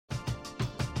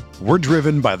We're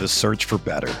driven by the search for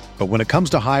better. But when it comes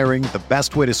to hiring, the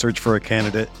best way to search for a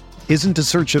candidate isn't to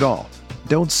search at all.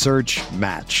 Don't search,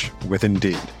 match with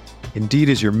Indeed. Indeed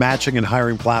is your matching and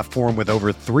hiring platform with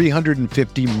over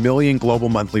 350 million global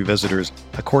monthly visitors,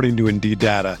 according to Indeed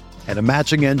data, and a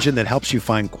matching engine that helps you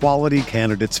find quality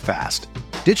candidates fast.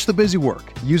 Ditch the busy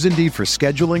work. Use Indeed for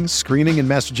scheduling, screening, and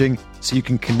messaging so you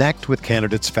can connect with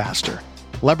candidates faster.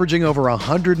 Leveraging over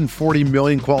 140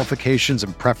 million qualifications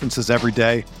and preferences every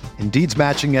day, Indeed's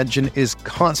matching engine is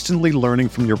constantly learning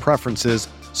from your preferences,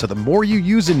 so the more you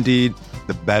use Indeed,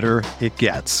 the better it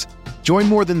gets. Join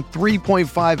more than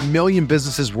 3.5 million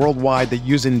businesses worldwide that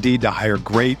use Indeed to hire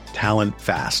great talent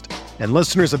fast. And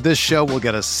listeners of this show will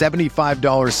get a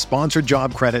 $75 sponsored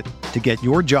job credit to get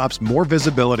your jobs more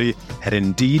visibility at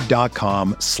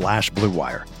Indeed.com/Blue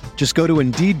Wire. Just go to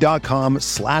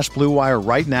Indeed.com/Blue Wire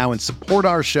right now and support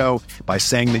our show by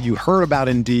saying that you heard about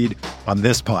Indeed on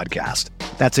this podcast.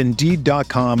 That's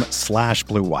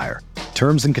Indeed.com/Blue Wire.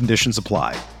 Terms and conditions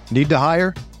apply. Need to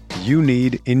hire? You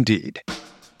need Indeed.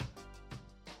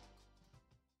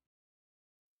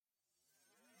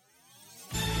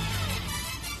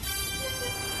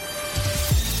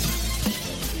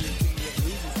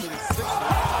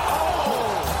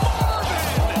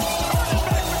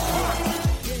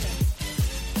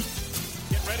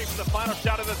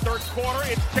 Shot of the third quarter.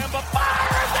 It's Kemba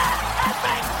fires it and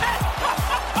makes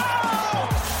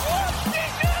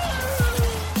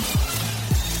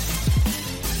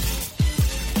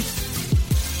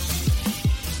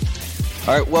it.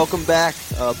 All right, welcome back,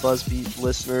 BuzzBeat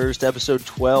listeners, to episode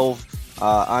 12.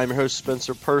 I'm your host,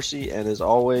 Spencer Percy, and as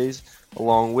always,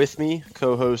 along with me,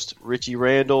 co-host Richie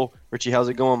Randall. Richie, how's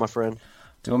it going, my friend?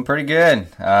 Doing pretty good.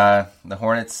 The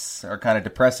Hornets are kind of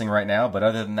depressing right now, but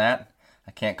other than that,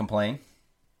 I can't complain.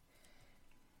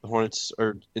 The Hornets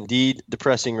are indeed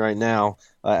depressing right now.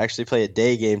 Actually play a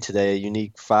day game today, a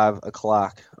unique 5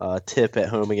 o'clock tip at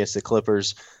home against the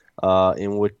Clippers,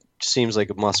 in what seems like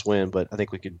a must-win, but I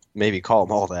think we could maybe call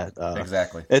them all that.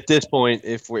 Exactly. At this point,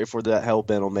 if we're that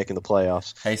hell-bent on making the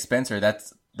playoffs. Hey, Spencer,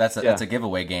 that's a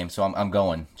giveaway game, so I'm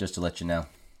going, just to let you know.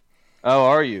 Oh,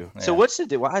 are you? Yeah. So what's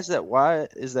the why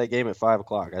is that game at 5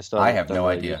 o'clock? I have no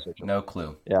idea. No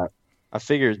clue. Yeah. I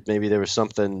figured maybe there was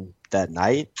something that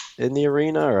night in the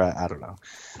arena, or I don't know.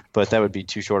 But that would be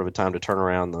too short of a time to turn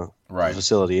around the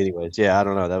facility anyways. Yeah, I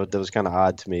don't know. That was kind of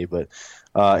odd to me. But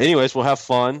anyways, we'll have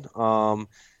fun.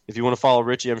 If you want to follow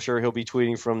Richie, I'm sure he'll be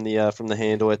tweeting from the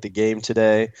handle at the game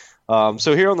today.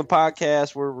 So here on the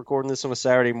podcast, we're recording this on a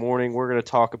Saturday morning. We're going to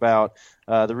talk about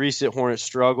the recent Hornet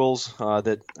struggles. I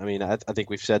think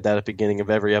we've said that at the beginning of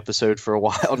every episode for a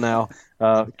while now.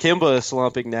 Kemba is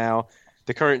slumping now.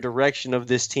 The current direction of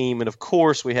this team, and of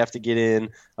course we have to get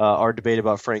in our debate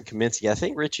about Frank Kaminsky. I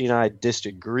think Richie and I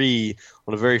disagree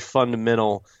on a very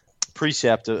fundamental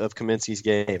precept of Kaminsky's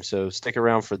game, so stick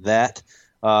around for that.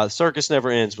 Circus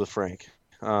never ends with Frank.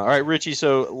 All right, Richie,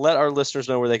 so let our listeners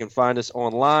know where they can find us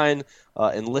online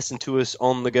and listen to us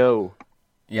on the go.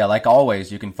 Yeah, like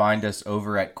always, you can find us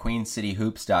over at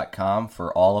queencityhoops.com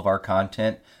for all of our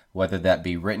content, whether that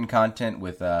be written content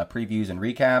with previews and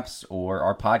recaps or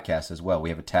our podcast as well. We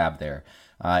have a tab there.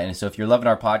 And so if you're loving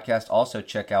our podcast, also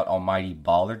check out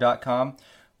almightyballer.com,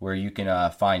 where you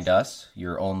can find us,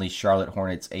 your only Charlotte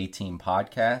Hornets A-Team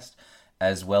podcast,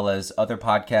 as well as other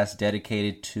podcasts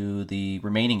dedicated to the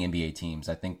remaining NBA teams.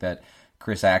 I think that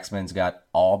Chris Axman's got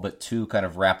all but 2 kind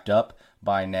of wrapped up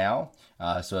by now.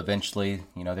 So eventually,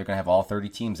 they're going to have all 30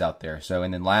 teams out there.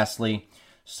 And then lastly,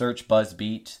 search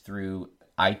BuzzBeat through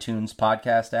iTunes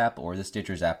podcast app or the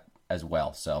Stitchers app as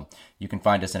well. So you can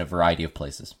find us in a variety of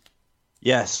places.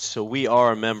 Yes, so we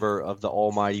are a member of the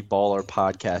Almighty Baller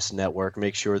Podcast Network.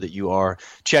 Make sure that you are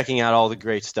checking out all the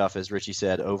great stuff, as Richie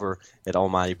said, over at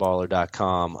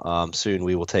almightyballer.com. Soon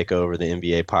we will take over the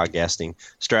NBA podcasting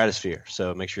stratosphere,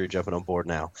 so make sure you're jumping on board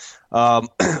now. All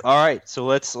right, so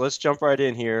let's jump right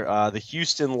in here. The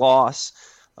Houston loss.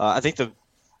 I think the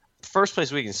first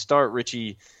place we can start,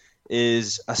 Richie,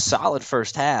 is a solid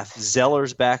first half.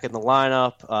 Zeller's back in the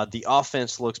lineup. The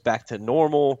offense looks back to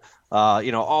normal.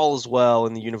 All is well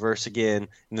in the universe again,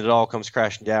 and it all comes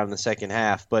crashing down in the second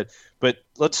half. But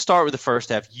let's start with the first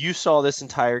half. You saw this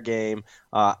entire game.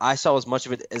 I saw as much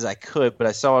of it as I could, but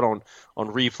I saw it on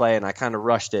replay, and I kind of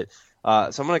rushed it. So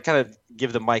I'm going to kind of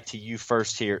give the mic to you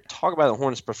first here. Talk about the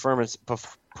Hornets' performance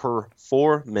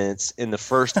in the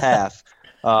first half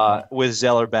with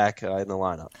Zeller back in the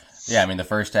lineup. Yeah, the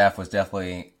first half was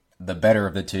definitely the better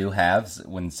of the two halves.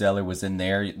 When Zeller was in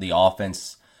there, the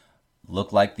offense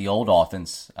looked like the old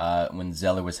offense when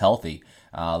Zeller was healthy.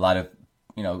 A lot of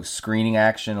screening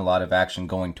action, a lot of action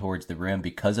going towards the rim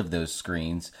because of those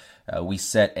screens. We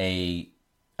set a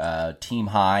team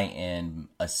high in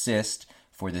assist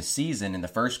for the season in the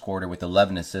first quarter with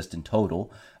 11 assists in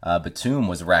total. Batum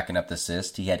was racking up the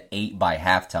assists. He had 8 by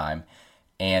halftime.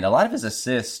 And a lot of his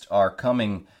assists are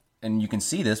coming, and you can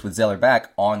see this with Zeller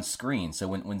back, on screen. So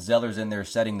when Zeller's in there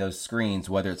setting those screens,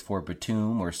 whether it's for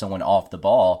Batum or someone off the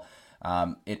ball,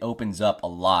 it opens up a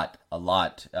lot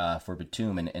for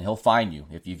Batum, and he'll find you.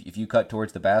 If you cut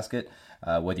towards the basket,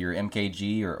 whether you're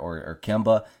MKG or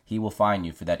Kemba, he will find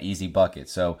you for that easy bucket.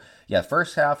 So, yeah,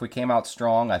 first half we came out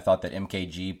strong. I thought that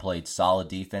MKG played solid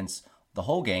defense the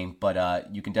whole game,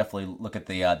 but you can definitely look at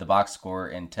the box score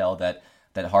and tell that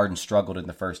Harden struggled in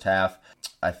the first half.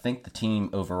 I think the team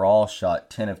overall shot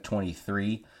 10 of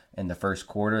 23 in the first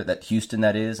quarter, that Houston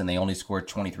that is, and they only scored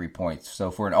 23 points. So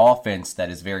for an offense that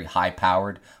is very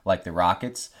high-powered like the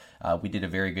Rockets, we did a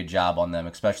very good job on them,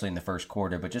 especially in the first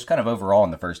quarter, but just kind of overall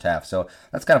in the first half. So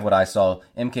that's kind of what I saw.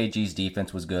 MKG's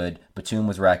defense was good. Batum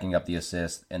was racking up the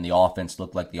assists, and the offense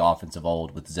looked like the offense of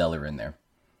old with Zeller in there.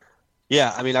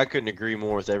 Yeah, I mean, I couldn't agree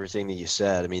more with everything that you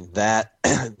said. I mean, that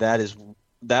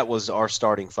was our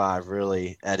starting five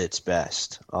really at its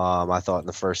best, I thought, in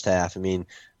the first half. I mean,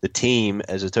 the team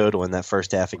as a total in that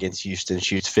first half against Houston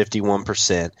shoots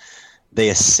 51%. They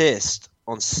assist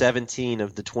on 17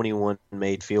 of the 21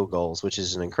 made field goals, which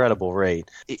is an incredible rate.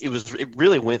 It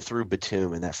really went through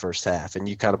Batum in that first half, and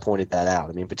you kind of pointed that out.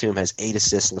 I mean, Batum has 8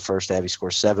 assists in the first half. He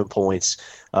scores 7 points.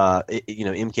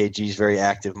 MKG's very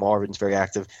active. Marvin's very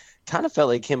active. Kind of felt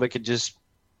like Kemba could just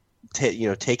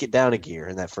take it down a gear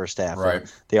in that first half.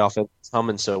 Right. The offense is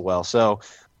humming so well. So,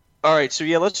 all right. So,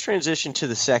 yeah, let's transition to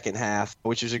the second half,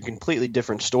 which is a completely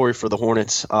different story for the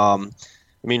Hornets. I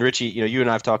mean, Richie, you and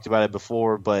I have talked about it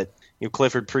before, but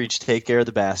Clifford preached take care of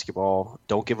the basketball,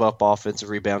 don't give up offensive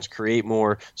rebounds, create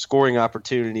more scoring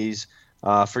opportunities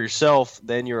for yourself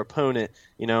than your opponent.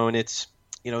 And it's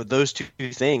those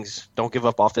two things: don't give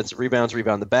up offensive rebounds,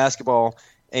 rebound the basketball,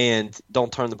 and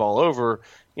don't turn the ball over.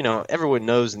 Everyone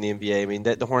knows in the NBA, I mean,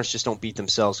 that the Hornets just don't beat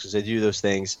themselves because they do those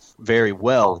things very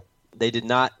well. They did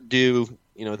not do,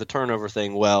 the turnover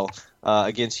thing well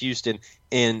against Houston.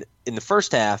 And in the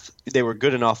first half, they were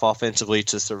good enough offensively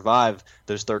to survive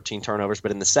those 13 turnovers.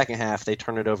 But in the second half, they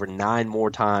turned it over 9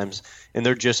 more times, and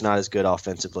they're just not as good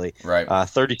offensively. Right.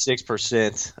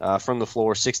 36% from the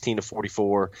floor, 16 to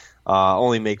 44,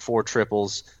 only make 4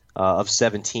 triples. Of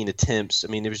 17 attempts. I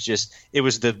mean, it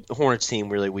was the Hornets team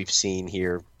really we've seen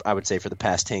here, I would say, for the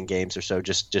past 10 games or so,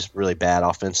 just really bad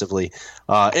offensively.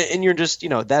 And you're just,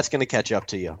 that's going to catch up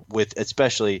to you,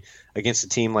 especially against a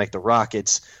team like the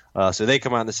Rockets. So they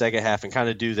come out in the second half and kind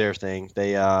of do their thing.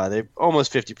 They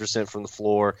almost 50% from the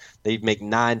floor. They make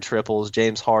 9 triples.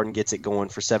 James Harden gets it going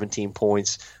for 17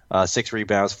 points, 6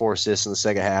 rebounds, 4 assists in the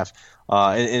second half.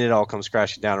 And it all comes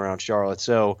crashing down around Charlotte.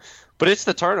 So, but it's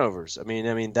the turnovers. I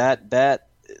mean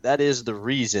that is the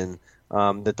reason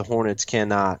that the Hornets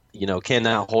cannot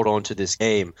hold on to this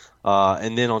game.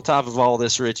 And then on top of all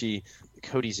this, Richie,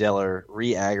 Cody Zeller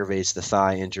re-aggravates the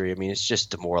thigh injury. I mean, it's just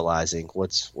demoralizing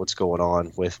what's going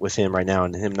on with him right now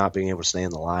and him not being able to stay in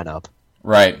the lineup.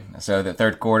 Right. So the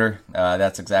third quarter,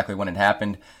 that's exactly when it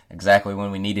happened, exactly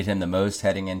when we needed him the most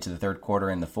heading into the third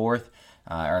quarter and the fourth.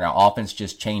 Our offense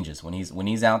just changes. When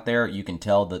he's out there, you can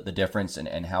tell the difference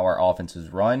in how our offense is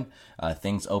run.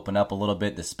 Things open up a little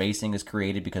bit. The spacing is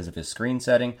created because of his screen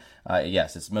setting.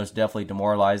 Yes, it's most definitely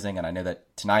demoralizing, and I know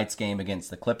that tonight's game against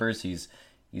the Clippers, he's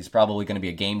probably going to be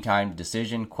a game-time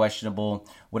decision, questionable,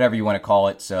 whatever you want to call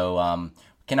it. So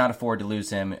cannot afford to lose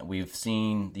him. We've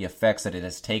seen the effects that it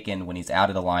has taken when he's out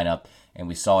of the lineup, and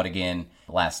we saw it again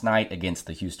last night against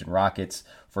the Houston Rockets.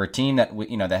 For a team that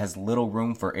that has little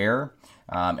room for error,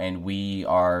 and we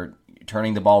are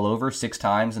turning the ball over 6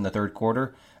 times in the third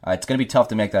quarter, it's going to be tough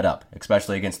to make that up,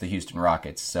 especially against the Houston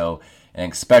Rockets. So,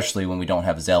 and especially when we don't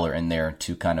have Zeller in there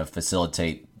to kind of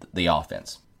facilitate the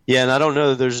offense. Yeah, and I don't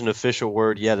know that there's an official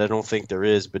word yet. I don't think there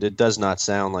is, but it does not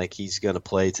sound like he's going to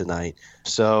play tonight.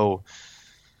 So,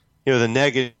 the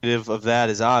negative of that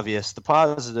is obvious. The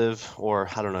positive, or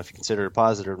I don't know if you consider it a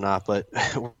positive or not, but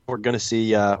we're going to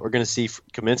see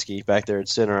Kaminsky back there at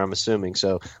center, I'm assuming.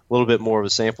 So a little bit more of a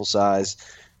sample size.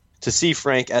 To see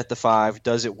Frank at the 5,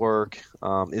 does it work?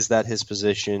 Is that his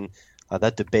position?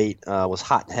 That debate was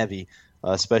hot and heavy,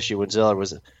 especially when Zeller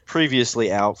was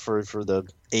previously out for the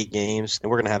 8 games. And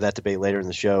we're going to have that debate later in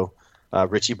the show,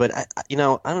 Richie. But,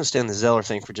 I understand the Zeller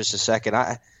thing for just a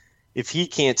second. If he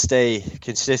can't stay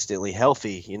consistently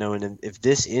healthy, and if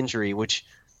this injury, which,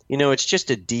 it's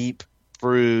just a deep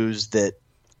bruise that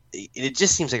it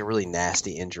just seems like a really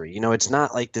nasty injury. It's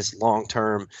not like this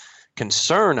long-term,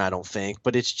 concern, I don't think,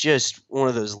 but it's just one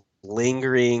of those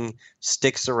lingering,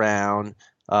 sticks around.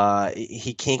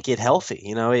 He can't get healthy.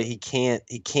 He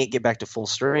can't get back to full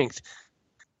strength.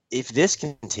 If this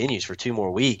continues for 2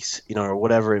 more weeks, or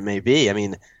whatever it may be, I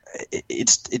mean,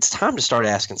 it's time to start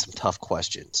asking some tough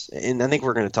questions. And I think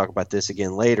we're going to talk about this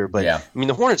again later. But yeah. I mean,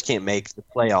 the Hornets can't make the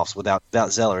playoffs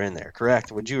without Zeller in there.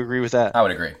 Correct? Would you agree with that? I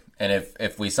would agree. And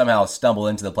if we somehow stumble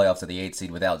into the playoffs at the 8th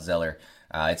seed without Zeller,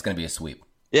 it's going to be a sweep.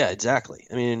 Yeah, exactly.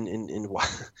 I mean, and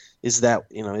is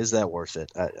that worth it?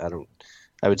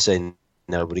 I would say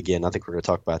no. But again, I think we're going to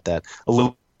talk about that a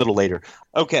little later.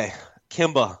 Okay,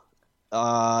 Kemba.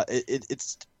 We're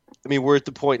at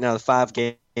the point now, the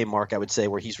 5-game mark, I would say,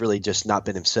 where he's really just not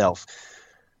been himself.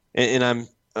 And I'm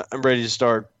ready to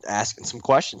start asking some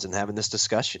questions and having this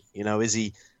discussion.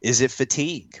 Is it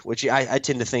fatigue? Which I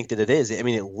tend to think that it is. I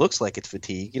mean, it looks like it's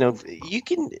fatigue. You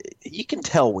can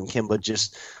tell when Kemba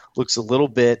just looks a little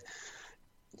bit,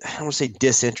 I don't want to say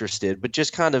disinterested, but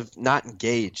just kind of not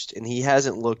engaged. And he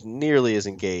hasn't looked nearly as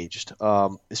engaged,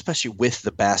 especially with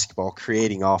the basketball,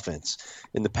 creating offense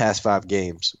in the past 5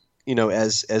 games,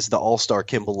 as the all-star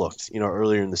Kemba looked,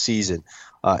 earlier in the season.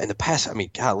 In the past, I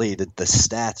mean, golly, the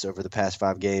stats over the past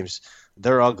 5 games,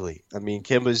 they're ugly. I mean,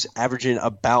 Kemba's averaging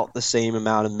about the same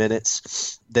amount of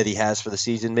minutes that he has for the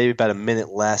season, maybe about a minute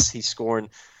less. He's scoring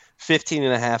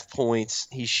 15.5 points.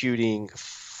 He's shooting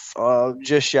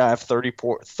just shy of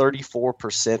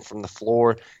 34% from the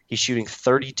floor. He's shooting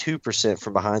 32%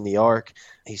 from behind the arc.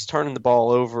 He's turning the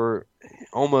ball over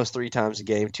almost 3 times a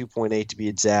game, 2.8 to be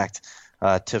exact,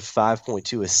 to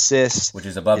 5.2 assists. Which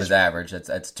is above his average.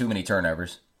 That's too many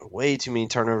turnovers. Way too many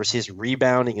turnovers. His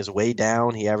rebounding is way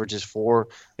down. He averages 4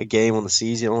 a game on the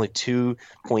season, only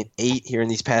 2.8 here in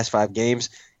these past 5 games.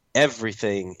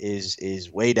 Everything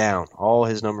is way down. All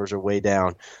his numbers are way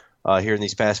down here in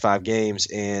these past 5 games,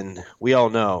 and we all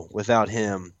know without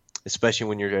him, especially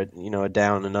when you're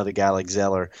down another guy like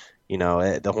Zeller,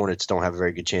 the Hornets don't have a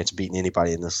very good chance of beating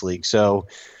anybody in this league. So,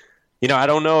 I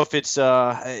don't know if it's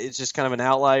just kind of an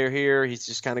outlier here. He's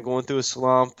just kind of going through a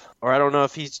slump, or I don't know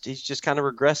if he's just kind of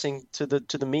regressing to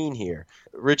the mean here.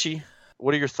 Richie,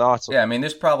 what are your thoughts? Yeah, I mean,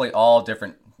 there's probably all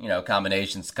different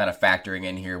combinations kind of factoring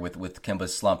in here with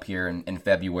Kemba's slump here in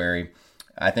February.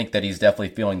 I think that he's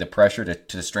definitely feeling the pressure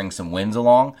to string some wins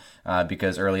along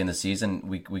because early in the season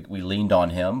we leaned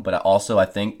on him. But also I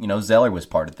think, Zeller was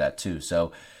part of that too.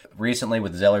 So recently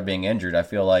with Zeller being injured, I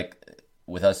feel like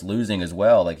with us losing as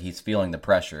well, like he's feeling the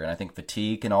pressure. And I think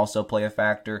fatigue can also play a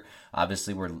factor.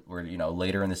 Obviously we're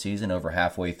later in the season, over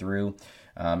halfway through.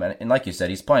 And like you said,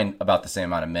 he's playing about the same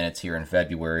amount of minutes here in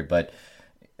February, but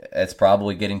it's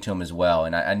probably getting to him as well.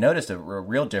 And I noticed a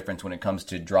real difference when it comes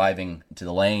to driving to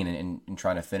the lane and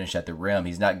trying to finish at the rim.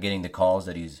 He's not getting the calls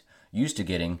that he's used to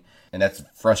getting, and that's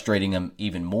frustrating him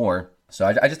even more. So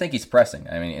I just think he's pressing.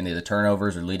 I mean, and the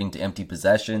turnovers are leading to empty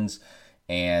possessions,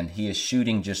 and he is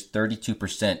shooting just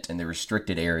 32% in the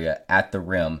restricted area at the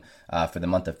rim for the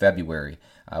month of February,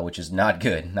 which is not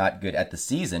good. Not good at the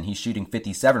season. He's shooting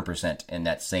 57% in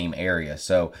that same area.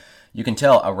 So you can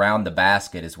tell around the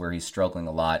basket is where he's struggling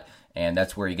a lot, and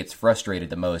that's where he gets frustrated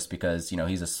the most because,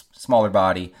 he's a smaller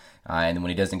body, and when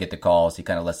he doesn't get the calls, he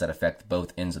kind of lets that affect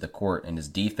both ends of the court, and his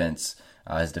defense,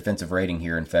 his defensive rating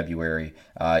here in February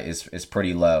is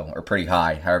pretty low, or pretty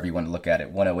high, however you want to look at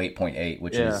it, 108.8,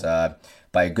 which is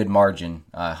by a good margin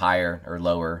higher or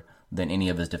lower than any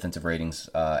of his defensive ratings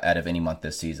out of any month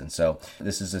this season. So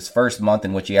this is his first month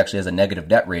in which he actually has a negative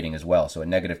net rating as well, so a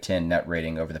negative 10 net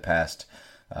rating over the past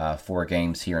 4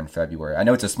 games here in February. I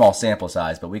know it's a small sample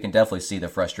size, but we can definitely see the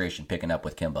frustration picking up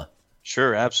with Kemba.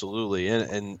 Sure, absolutely.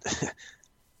 And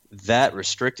that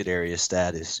restricted area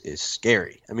stat is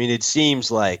scary. I mean, it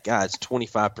seems like, it's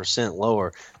 25%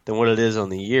 lower than what it is on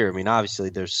the year. I mean, obviously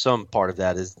there's some part of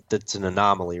that that's an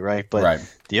anomaly, right? But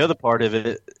the other part of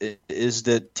it is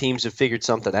that teams have figured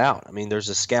something out. I mean, there's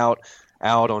a scout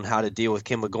out on how to deal with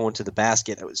Kemba going to the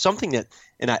basket. Something that,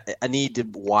 and I need to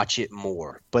watch it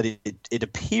more, but it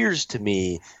appears to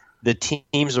me that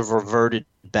teams have reverted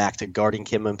back to guarding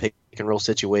Kemba in pick and roll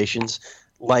situations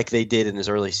like they did in his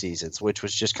early seasons, which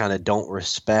was just kind of don't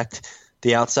respect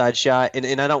the outside shot.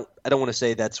 And I don't want to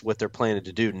say that's what they're planning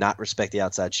to do, not respect the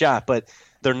outside shot, but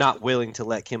they're not willing to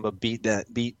let Kemba beat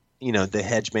the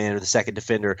hedge man or the second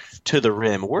defender to the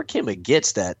rim. Where Kemba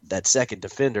gets that second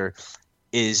defender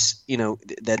is,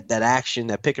 that action,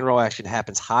 that pick and roll action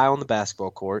happens high on the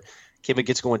basketball court. Kemba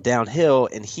gets going downhill,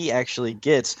 and he actually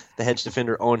gets the hedge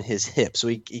defender on his hip. So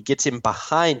he gets him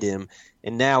behind him,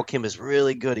 and now Kemba's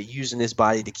really good at using his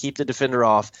body to keep the defender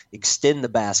off, extend the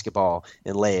basketball,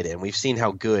 and lay it in. We've seen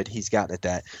how good he's gotten at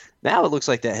that. Now it looks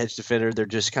like that hedge defender, they're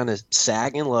just kind of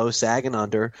sagging low, sagging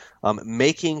under,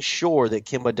 making sure that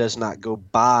Kemba does not go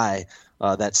by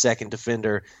that second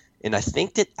defender. And I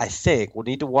think we'll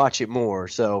need to watch it more.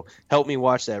 So help me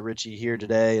watch that, Richie, here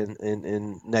today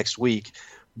and next week.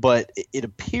 But it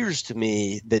appears to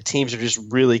me that teams are just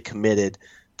really committed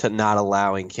to not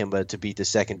allowing Kemba to beat the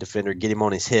second defender, get him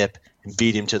on his hip, and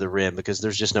beat him to the rim because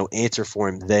there's just no answer for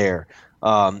him there.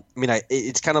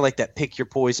 It's kind of like that pick your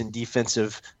poison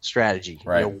defensive strategy.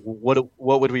 Right.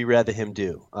 What would we rather him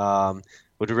do?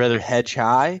 Would we rather hedge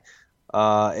high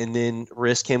and then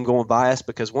risk him going by us?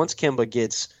 Because once Kemba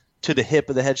gets to the hip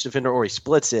of the hedge defender or he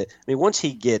splits it, once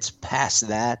he gets past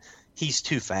that, he's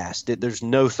too fast. There's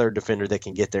no third defender that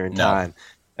can get there in time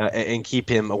and keep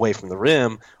him away from the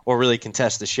rim or really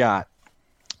contest the shot.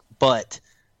 But,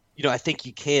 I think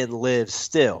you can live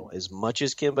still. As much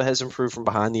as Kemba has improved from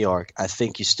behind the arc, I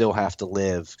think you still have to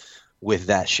live with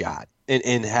that shot.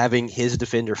 And having his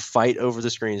defender fight over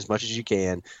the screen as much as you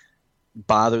can,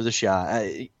 bother the shot.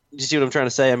 You see what I'm trying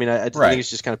to say? I think it's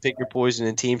just kind of pick your poison,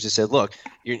 and teams have said, look,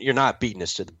 you're not beating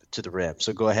us to the rim,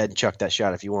 so go ahead and chuck that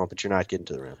shot if you want, but you're not getting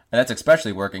to the rim. And that's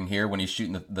especially working here when he's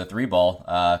shooting the three ball,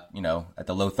 at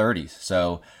the low 30s.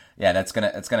 So, yeah, that's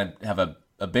gonna have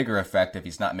a bigger effect if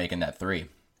he's not making that three.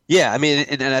 Yeah,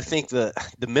 and I think the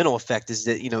mental effect is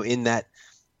that, in that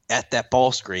at that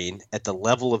ball screen, at the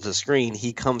level of the screen,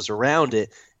 he comes around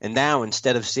it, and now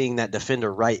instead of seeing that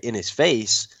defender right in his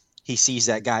face, he sees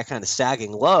that guy kind of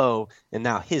sagging low, and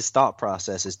now his thought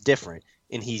process is different,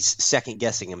 and he's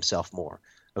second-guessing himself more,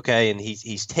 okay? And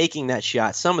he's taking that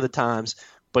shot some of the times,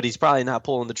 but he's probably not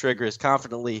pulling the trigger as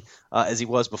confidently as he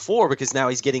was before because now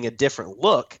he's getting a different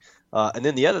look. And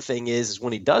then the other thing is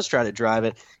when he does try to drive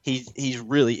it, he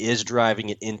really is driving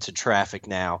it into traffic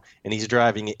now, and he's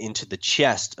driving it into the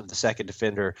chest of the second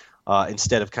defender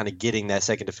instead of kind of getting that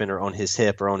second defender on his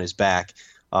hip or on his back.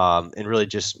 And really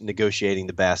just negotiating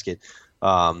the basket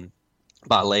by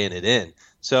laying it in.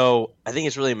 So I think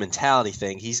it's really a mentality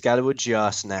thing. He's got to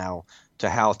adjust now to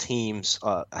how teams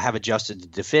have adjusted to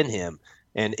defend him.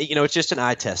 And, it's just an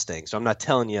eye test thing. So I'm not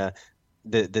telling you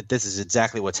that this is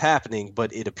exactly what's happening,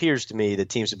 but it appears to me that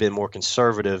teams have been more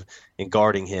conservative in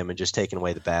guarding him and just taking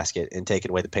away the basket and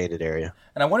taking away the painted area.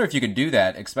 And I wonder if you can do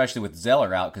that, especially with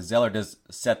Zeller out, because Zeller does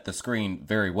set the screen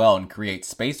very well and create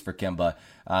space for Kemba.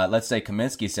 Let's say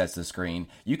Kaminsky sets the screen.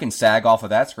 You can sag off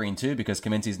of that screen too because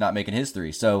Kaminsky's not making his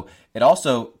three. So it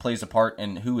also plays a part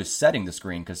in who is setting the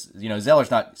screen because,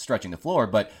 Zeller's not stretching the floor,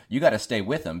 but you got to stay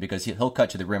with him because he'll cut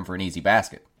to the rim for an easy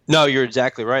basket. No, you're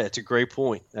exactly right. That's a great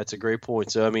point. So,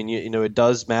 it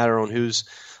does matter on who's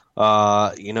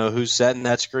setting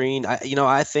that screen.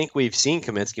 I think we've seen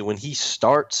Kaminsky when he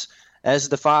starts as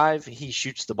the 5, he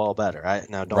shoots the ball better.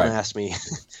 Now, don't ask me,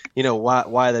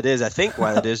 why that is. I think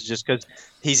why that is just because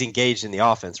he's engaged in the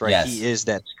offense, right? Yes. He is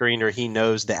that screener. He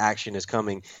knows the action is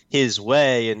coming his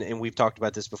way, and we've talked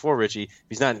about this before, Richie. If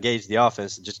he's not engaged in the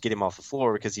offense, just get him off the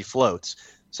floor because he floats.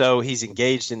 So he's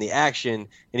engaged in the action,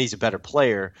 and he's a better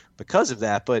player because of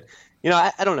that. But,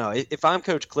 I don't know. If I'm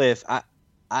Coach Cliff,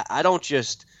 I don't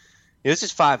just this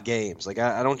is 5 games. Like,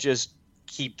 I don't just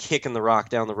keep kicking the rock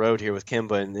down the road here with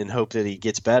Kemba and hope that he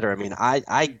gets better.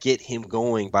 I get him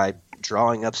going by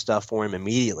drawing up stuff for him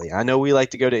immediately. I know we like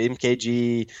to go to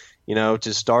MKG,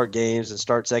 to start games and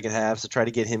start second halves to try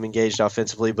to get him engaged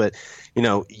offensively. But,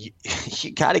 you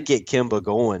got to get Kemba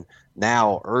going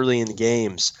now early in the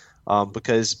games.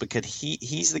 Because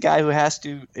he's the guy who has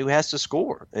to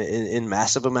score in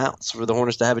massive amounts for the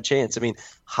Hornets to have a chance.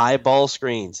 High ball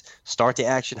screens, start the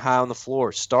action high on the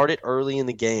floor, start it early in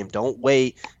the game. Don't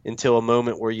wait until a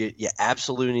moment where you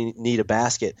absolutely need a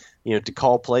basket, to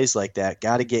call plays like that.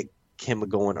 Got to get Kemba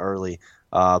going early.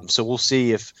 So we'll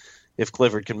see if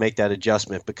Clifford can make that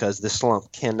adjustment because this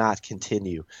slump cannot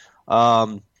continue.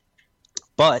 But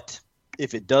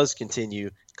if it does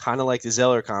continue, kind of like the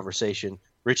Zeller conversation,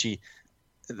 Richie,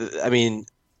 I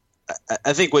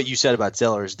think what you said about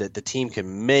Zeller is that the team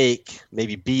can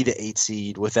maybe be the 8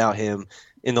 seed without him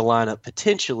in the lineup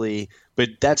potentially, but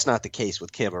that's not the case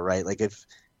with Kemba, right? Like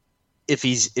if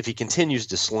he continues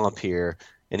to slump here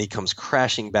and he comes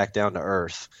crashing back down to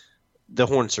earth, the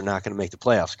Hornets are not going to make the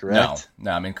playoffs, correct?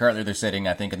 No. I mean, currently they're sitting,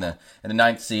 I think, in the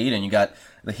ninth seed, and you got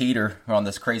the Heat are on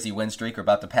this crazy win streak, are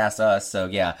about to pass us. So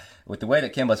yeah, with the way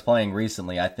that Kemba's playing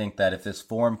recently, I think that if this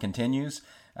form continues,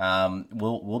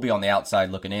 we'll be on the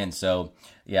outside looking in. So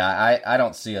yeah, I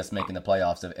don't see us making the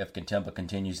playoffs if Kemba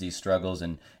continues these struggles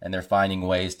and they're finding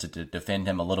ways to defend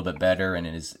him a little bit better, and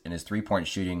his 3-point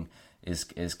shooting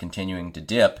is continuing to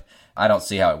dip. I don't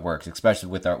see how it works, especially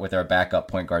with our backup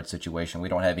point guard situation. We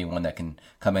don't have anyone that can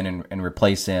come in and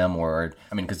replace him,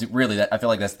 because really, I feel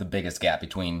like that's the biggest gap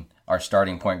between our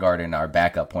starting point guard and our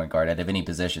backup point guard. Out of any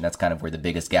position, that's kind of where the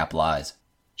biggest gap lies.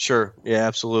 Sure. Yeah,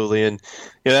 absolutely. And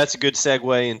that's a good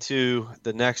segue into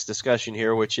the next discussion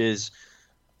here, which is,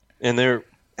 and there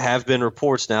have been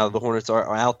reports now that the Hornets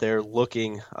are out there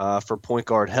looking for point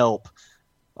guard help.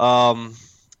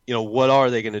 What are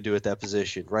they going to do at that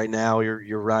position? Right now,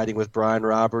 you're riding with Brian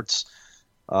Roberts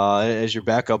as your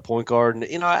backup point guard,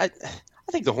 and I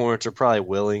think the Hornets are probably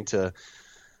willing to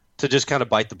just kind of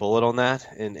bite the bullet on that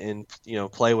and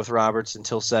play with Roberts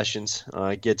until Sessions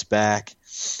gets back.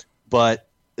 But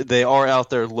they are out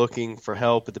there looking for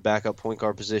help at the backup point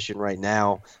guard position right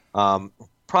now.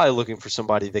 Probably looking for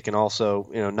somebody that can also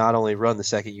not only run the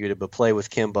second unit but play with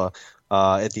Kemba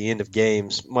at the end of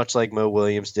games, much like Mo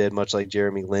Williams did, much like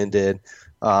Jeremy Lin did.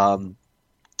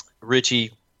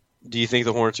 Richie, do you think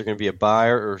the Hornets are going to be a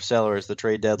buyer or seller as the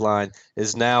trade deadline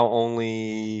is now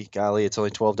it's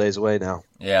only 12 days away now?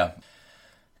 Yeah.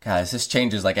 Guys, this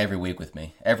changes like every week with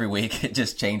me. Every week it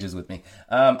just changes with me.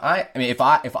 I mean, if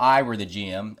I were the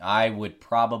GM, I would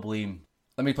probably,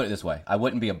 let me put it this way. I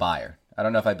wouldn't be a buyer. I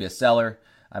don't know if I'd be a seller.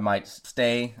 I might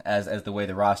stay as the way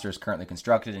the roster is currently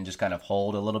constructed and just kind of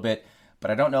hold a little bit.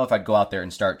 But I don't know if I'd go out there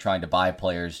and start trying to buy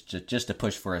players just to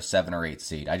push for a 7 or 8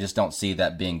 seed. I just don't see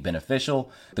that being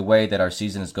beneficial. The way that our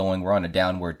season is going, we're on a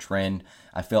downward trend.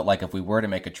 I felt like if we were to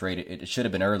make a trade, it should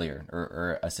have been earlier,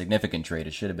 or a significant trade.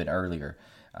 It should have been earlier.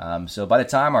 So by the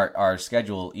time our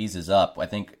schedule eases up, I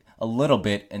think a little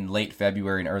bit in late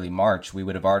February and early March, we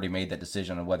would have already made that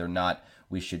decision on whether or not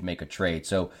we should make a trade.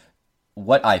 So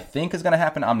what I think is going to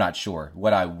happen, I'm not sure.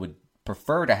 What I would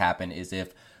prefer to happen is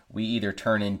if we either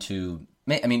turn into,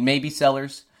 maybe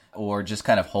sellers, or just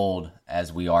kind of hold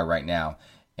as we are right now.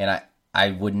 And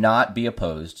I would not be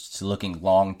opposed to looking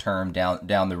long-term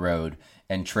down the road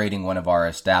and trading one of our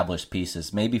established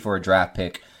pieces, maybe for a draft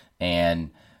pick,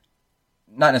 and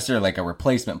not necessarily like a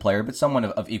replacement player, but someone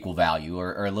of equal value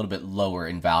or a little bit lower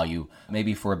in value,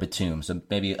 maybe for a Batum. So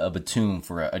maybe a Batum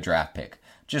for a draft pick.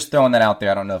 Just throwing that out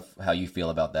there. I don't know how you feel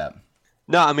about that.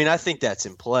 No, I think that's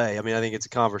in play. I think it's a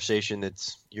conversation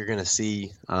you're going to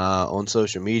see on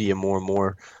social media more and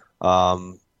more,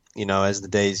 as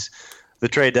the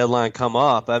trade deadline come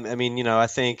up. I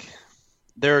think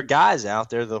there are guys out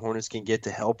there the Hornets can get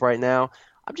to help right now.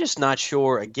 I'm just not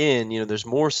sure. Again, there's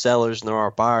more sellers than there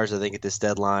are buyers, I think, at this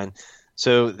deadline.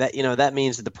 So that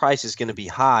means that the price is going to be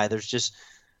high. There's just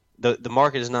the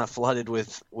market is not flooded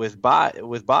with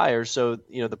buyers. So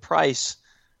the price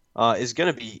is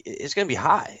going to be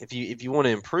high if you want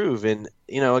to improve. And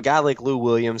a guy like Lou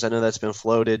Williams, I know that's been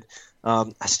floated.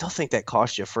 I still think that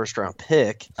cost you a first round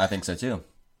pick. I think so too.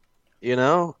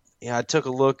 I took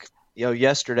a look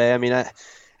yesterday.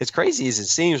 It's crazy as it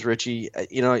seems, Richie.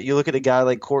 You look at a guy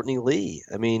like Courtney Lee.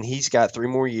 He's got 3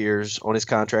 more years on his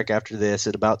contract after this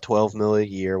at about $12 million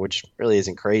a year, which really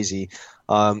isn't crazy.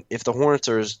 If the Hornets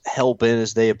are as hell-bent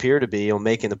as they appear to be on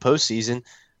making the postseason,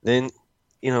 then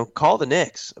call the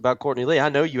Knicks about Courtney Lee. I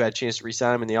know you had a chance to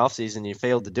re-sign him in the offseason and you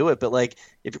failed to do it, but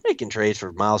if you're making trades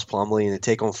for Miles Plumlee and they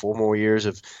take on 4 more years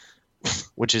of,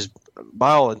 which is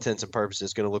by all intents and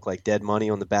purposes going to look like dead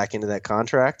money on the back end of that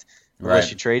contract.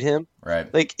 Unless you trade him, right?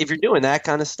 If you're doing that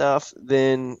kind of stuff,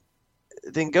 then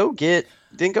go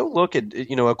look at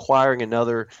acquiring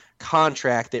another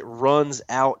contract that runs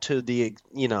out to the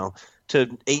to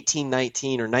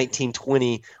 18-19 or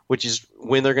 19-20, which is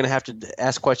when they're going to have to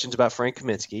ask questions about Frank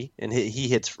Kaminsky, and he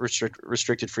hits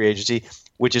restricted free agency,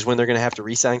 which is when they're going to have to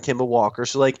re-sign Kemba Walker.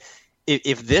 So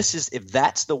if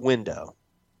that's the window,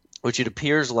 which it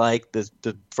appears like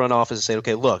the front office is saying,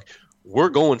 okay, look, we're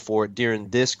going for it during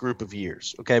this group of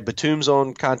years. Okay, Batum's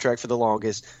on contract for the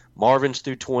longest. Marvin's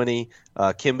through 20.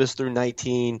 Kemba's through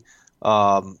 19.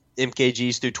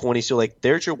 MKG's through 20. So,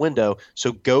 there's your window.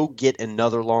 So go get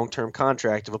another long-term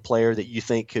contract of a player that you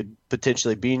think could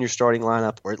potentially be in your starting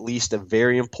lineup, or at least a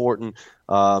very important,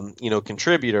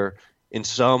 contributor in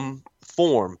some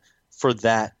form for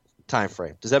that time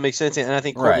frame. Does that make sense? And I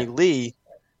think Courtney Lee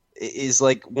is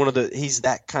he's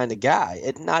that kind of guy.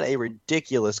 It's not a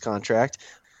ridiculous contract.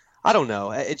 I don't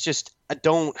know. It's just I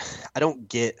don't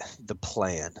get the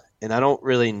plan. and I don't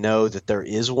really know that there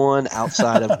is one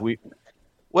outside of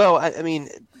Well, I mean,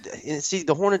 see,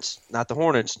 the Hornets, not the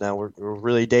Hornets now, we're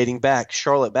really dating back.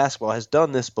 Charlotte basketball has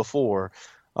done this before.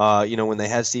 When they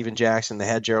had Steven Jackson, they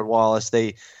had Gerald Wallace,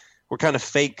 they were kind of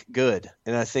fake good.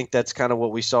 And I think that's kind of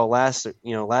what we saw last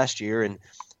year. And,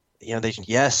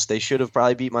 they should have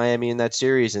probably beat Miami in that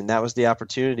series, and that was the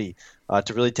opportunity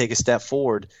to really take a step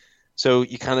forward. So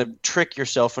you kind of trick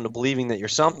yourself into believing that you're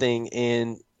something,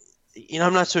 and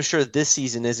I'm not so sure that this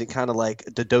season isn't kind of like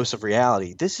the dose of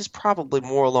reality. This is probably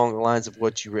more along the lines of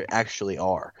what you actually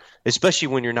are, especially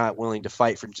when you're not willing to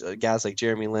fight for guys like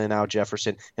Jeremy Lin, Al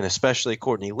Jefferson, and especially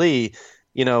Courtney Lee.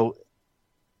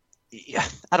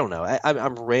 I don't know.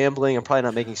 I'm rambling. I'm probably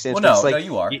not making sense. Well, no,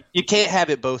 you are. You can't have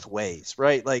it both ways,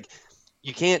 right? Like,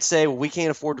 you can't say, well, we can't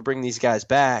afford to bring these guys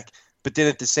back, but then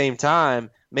at the same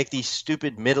time make these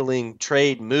stupid middling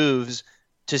trade moves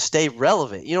to stay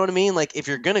relevant. You know what I mean? Like, if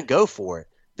you're going to go for it,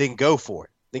 then go for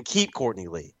it. Then keep Courtney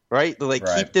Lee, right? Like,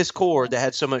 right. Keep this core that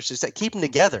had so much success. Keep them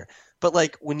together. But,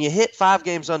 like, when you hit 5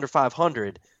 games under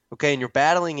 500, okay, and you're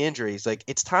battling injuries, like,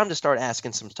 it's time to start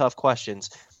asking some tough questions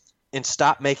and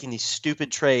stop making these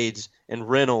stupid trades and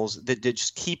rentals that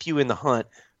just keep you in the hunt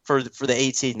for the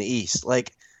 8 seed in the East.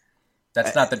 Like,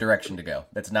 that's not the direction to go.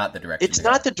 That's not the direction. It's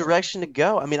not the direction to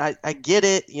go. I mean, I get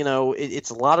it. It's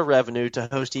a lot of revenue to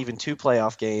host even 2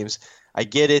 playoff games. I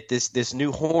get it. This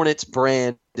new Hornets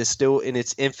brand is still in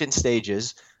its infant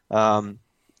stages. The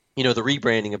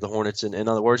rebranding of the Hornets, in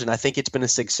other words, and I think it's been a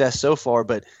success so far.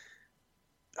 But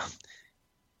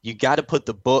you got to put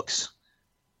the books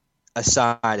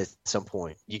aside at some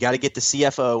point. You got to get the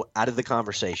CFO out of the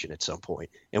conversation at some point,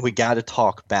 and we got to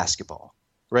talk basketball,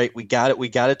 right? We got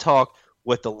to talk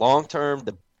what the long-term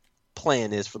the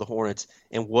plan is for the Hornets,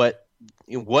 and what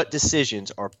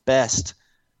decisions are best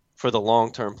for the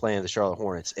long-term plan of the Charlotte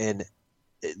Hornets. And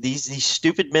these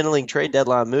stupid middling trade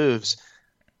deadline moves,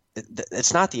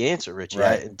 it's not the answer, Richie.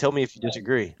 Right. And tell me if you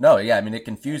disagree. No, yeah, I mean, it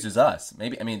confuses us.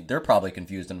 They're probably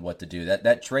confused on what to do.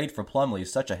 That trade for Plumlee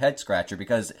is such a head-scratcher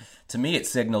because, to me, it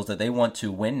signals that they want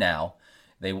to win now.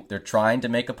 They're trying to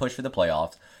make a push for the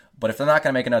playoffs. But if they're not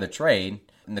going to make another trade,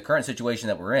 in the current situation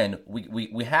that we're in,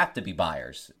 we have to be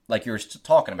buyers. Like you were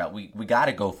talking about, we got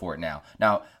to go for it now.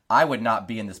 Now, I would not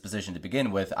be in this position to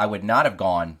begin with. I would not have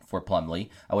gone for Plumlee.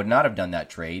 I would not have done that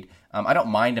trade. I don't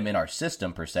mind him in our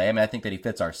system per se. I mean, I think that he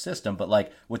fits our system, but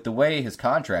like with the way his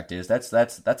contract is, that's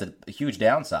a huge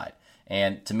downside.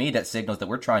 And to me, that signals that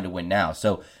we're trying to win now.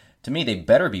 So to me, they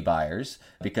better be buyers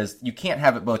because you can't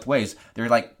have it both ways. They're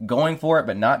like going for it,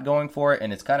 but not going for it,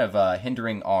 and it's kind of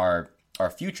hindering our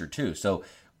future too. So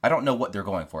I don't know what they're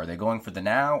going for. Are they going for the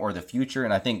now or the future?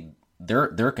 And I think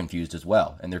they're confused as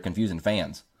well, and they're confusing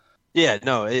fans. Yeah,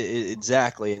 no,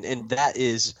 exactly, and that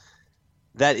is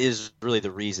really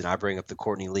the reason I bring up the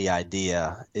Courtney Lee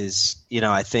idea. Is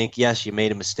I think yes, you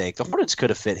made a mistake. The Hornets could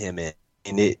have fit him in,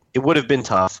 and it would have been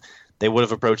tough. They would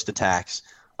have approached the tax,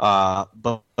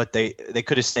 but they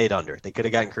could have stayed under. They could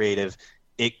have gotten creative.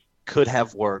 It could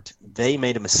have worked. They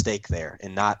made a mistake there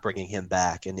in not bringing him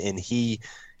back, and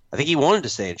I think he wanted to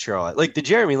stay in Charlotte. Like the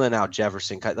Jeremy Lin, Al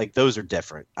Jefferson, like those are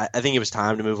different. I think it was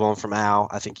time to move on from Al.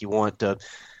 I think you want to,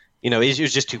 it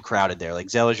was just too crowded there.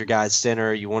 Like Zella's your guy's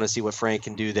center. You want to see what Frank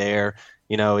can do there,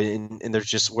 and there's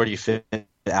just where do you fit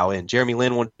Al in? Jeremy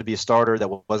Lin wanted to be a starter. That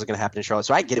wasn't going to happen in Charlotte.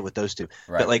 So I get it with those two.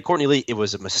 Right. But like Courtney Lee, it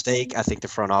was a mistake. I think the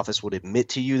front office would admit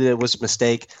to you that it was a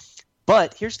mistake.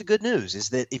 But here's the good news is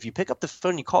that if you pick up the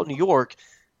phone and you call New York,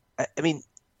 I mean,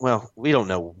 well, we don't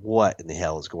know what in the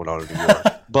hell is going on in New York,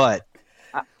 but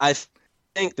I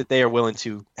think that they are willing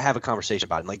to have a conversation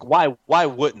about it. Like, why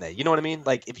wouldn't they? You know what I mean?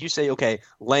 Like, if you say, okay,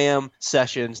 Lamb,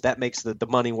 Sessions, that makes the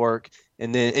money work,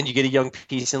 and you get a young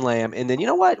piece in Lamb, and then you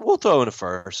know what? We'll throw in a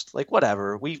first. Like,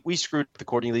 whatever. We screwed the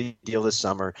Courtney Lee deal this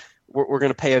summer. We're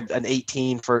going to pay an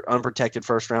 18 for unprotected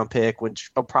first-round pick, which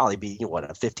will probably be,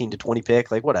 a 15 to 20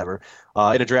 pick, like whatever,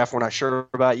 in a draft we're not sure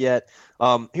about yet.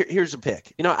 Here's a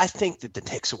pick. I think that the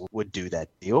Knicks would do that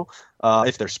deal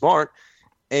if they're smart.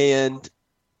 And,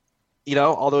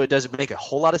 although it doesn't make a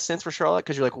whole lot of sense for Charlotte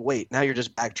because you're like, wait, now you're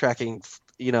just backtracking,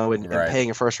 and paying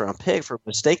a first-round pick for a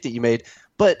mistake that you made.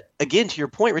 But again, to your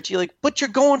point, Richie, but you're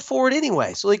going for it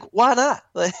anyway. So, why not?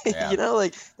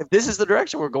 If this is the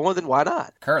direction we're going, then why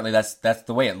not? Currently, that's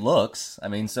the way it looks. I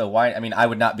mean, so why? I mean, I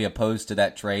would not be opposed to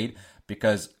that trade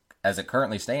because as it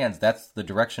currently stands, that's the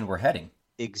direction we're heading.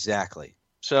 Exactly.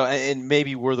 So, and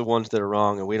maybe we're the ones that are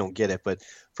wrong and we don't get it. But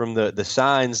from the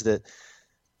signs that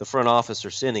the front office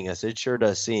are sending us, it sure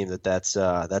does seem that's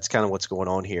kind of what's going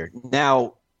on here.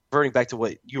 Now, reverting back to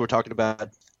what you were talking about,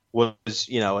 was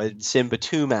send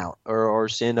Batum out or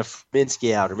send a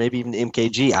Minsky out or maybe even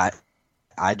MKG.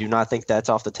 I do not think that's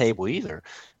off the table either.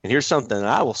 And here's something that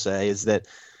I will say is that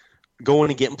going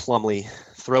and getting Plumlee,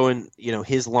 throwing,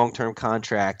 his long-term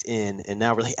contract in, and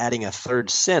now really adding a third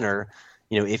center,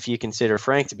 if you consider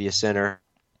Frank to be a center,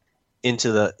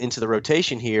 into the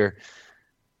rotation here,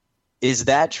 is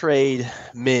that trade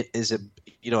meant as a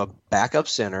backup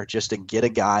center just to get a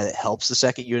guy that helps the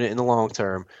second unit in the long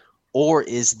term, or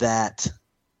is that's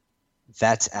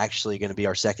actually going to be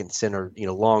our second center,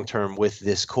 long term with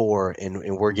this core,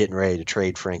 and we're getting ready to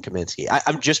trade Frank Kaminsky?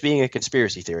 I'm just being a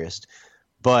conspiracy theorist,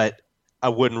 but I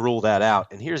wouldn't rule that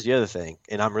out. And here's the other thing,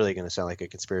 and I'm really going to sound like a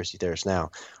conspiracy theorist now.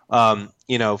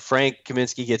 Frank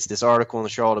Kaminsky gets this article in the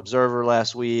Charlotte Observer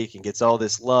last week and gets all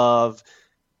this love,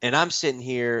 and I'm sitting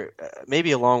here,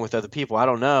 maybe along with other people, I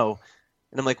don't know,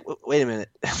 and I'm like, wait a minute.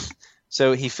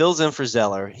 So he fills in for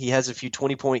Zeller. He has a few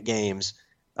 20-point games,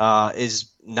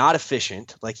 is not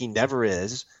efficient, like he never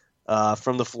is,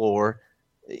 from the floor.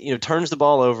 Turns the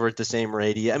ball over at the same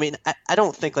rate. I mean, I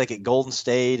don't think like at Golden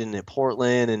State and at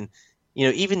Portland and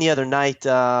even the other night,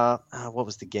 what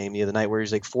was the game the other night where he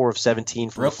was like 4 of 17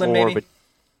 from Brooklyn, the floor? maybe? But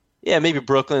yeah, maybe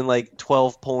Brooklyn, like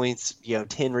 12 points,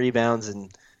 10 rebounds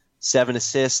and 7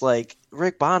 assists. Like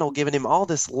Rick Bonnell giving him all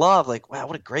this love. Like, wow,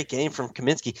 what a great game from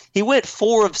Kaminsky. He went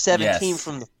 4 of 17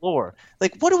 from the floor.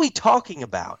 Like, what are we talking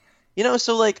about?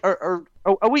 So like, are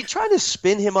we trying to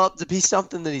spin him up to be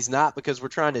something that he's not because we're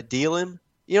trying to deal him?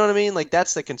 You know what I mean? Like,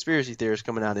 that's the conspiracy theorist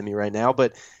coming out of me right now.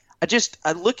 But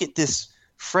I look at this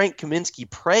Frank Kaminsky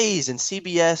praise, and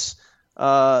CBS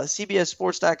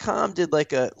Sports.com did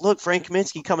like a Frank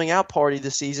Kaminsky coming out party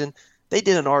this season. They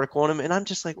did an article on him, and I'm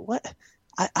just like, what?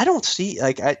 I don't see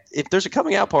if there's a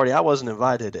coming out party, I wasn't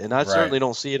invited, and I certainly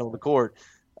don't see it on the court.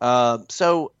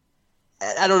 So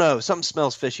I don't know. Something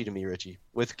smells fishy to me, Richie,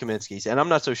 with Kaminsky, and I'm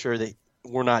not so sure that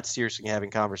we're not seriously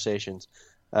having conversations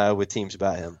with teams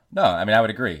about him. No, I mean, I would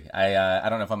agree. I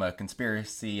don't know if I'm a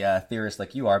conspiracy theorist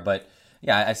like you are, but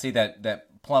yeah, I see that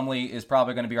Plumlee is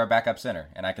probably going to be our backup center,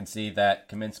 and I can see that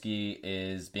Kaminsky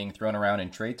is being thrown around in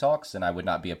trade talks, and I would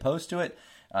not be opposed to it.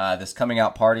 This coming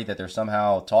out party that they're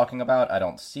somehow talking about, I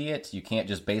don't see it. You can't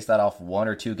just base that off 1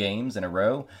 or 2 games in a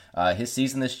row. His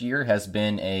season this year has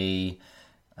been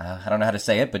I don't know how to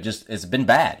say it, but just it's been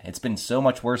bad. It's been so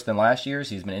much worse than last year's.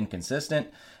 He's been inconsistent.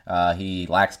 He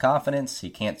lacks confidence. He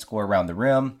can't score around the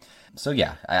rim. So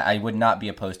yeah, I would not be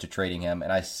opposed to trading him,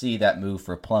 and I see that move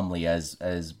for Plumlee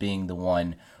as being the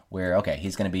one where, okay,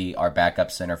 he's going to be our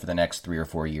backup center for the next 3 or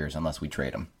 4 years unless we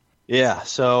trade him. Yeah.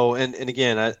 So, and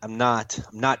again, I'm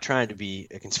not trying to be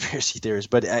a conspiracy theorist,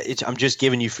 but I'm just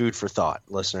giving you food for thought,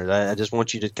 listeners. I just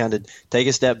want you to kind of take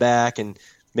a step back and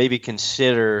maybe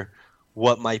consider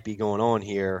what might be going on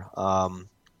here. I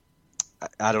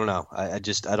don't know. I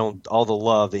don't. All the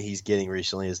love that he's getting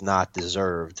recently is not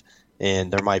deserved,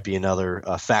 and there might be another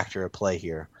factor at play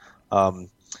here. All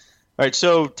right.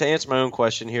 So to answer my own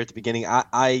question here at the beginning,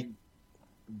 I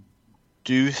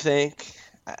do think.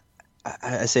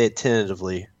 I say it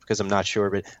tentatively because I'm not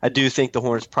sure, but I do think the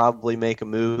Hornets probably make a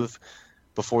move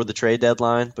before the trade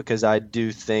deadline because I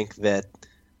do think that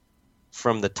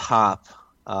from the top,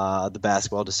 the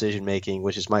basketball decision making,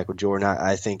 which is Michael Jordan,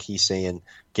 I think he's saying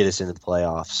get us into the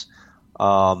playoffs.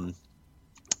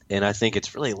 And I think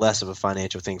it's really less of a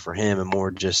financial thing for him and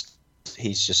more just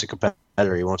he's just a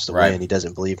competitor. He wants to win. He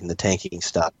doesn't believe in the tanking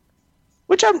stuff.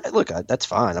 Which that's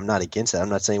fine. I'm not against that. I'm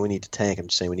not saying we need to tank. I'm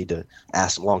just saying we need to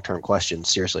ask some long-term questions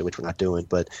seriously, which we're not doing.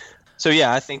 But so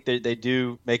yeah, I think that they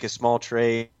do make a small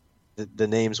trade. The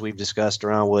names we've discussed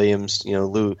around Williams,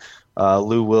 Lou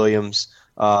Williams,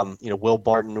 Will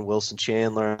Barton, Wilson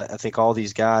Chandler. I think all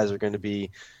these guys are going to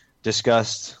be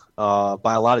discussed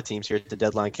by a lot of teams here at the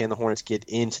deadline. Can the Hornets get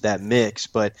into that mix?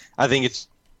 But I think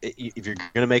if you're going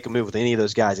to make a move with any of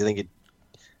those guys, I think it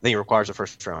requires a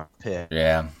first-round pick.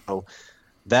 Yeah. So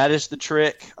that is the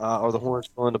trick. Are the Hornets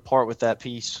willing to part with that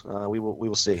piece? We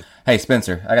will see. Hey,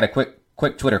 Spencer, I got a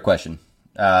quick Twitter question.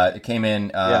 It came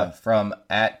in from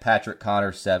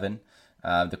 @PatrickConnor7.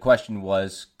 The question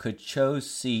was, could Cho's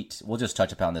seat, we'll just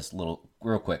touch upon this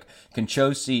real quick. Can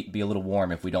Cho's seat be a little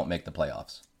warm if we don't make the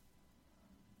playoffs?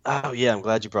 Oh, yeah, I'm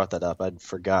glad you brought that up. I'd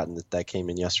forgotten that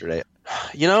came in yesterday.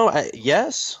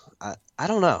 Yes. I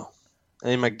don't know. I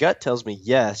mean, my gut tells me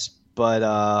yes, but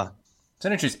it's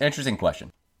an interesting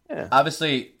question. Yeah.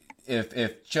 Obviously,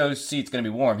 if Cho's seat's going to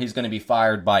be warm, he's going to be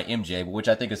fired by MJ, which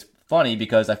I think is funny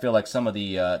because I feel like some of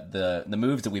the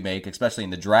moves that we make, especially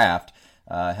in the draft,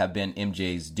 have been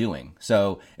MJ's doing.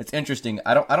 So it's interesting.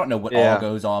 I don't know what all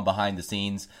goes on behind the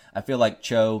scenes. I feel like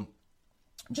Cho,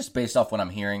 just based off what I'm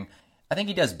hearing, I think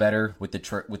he does better with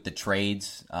the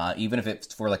trades, even if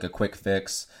it's for like a quick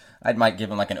fix. I might give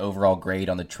him like an overall grade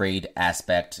on the trade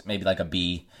aspect, maybe like a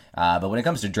B. But when it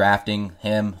comes to drafting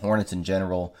him, Hornets in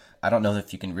general, I don't know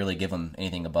if you can really give him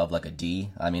anything above like a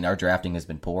D. I mean, our drafting has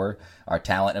been poor. Our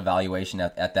talent evaluation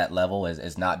at that level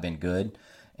has not been good.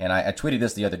 And I tweeted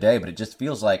this the other day, but it just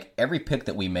feels like every pick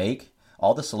that we make,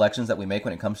 all the selections that we make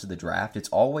when it comes to the draft, it's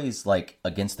always like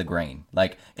against the grain.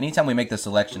 Like anytime we make the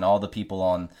selection, all the people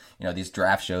on, these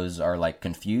draft shows are like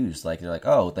confused. Like they're like,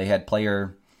 oh, they had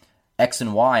player X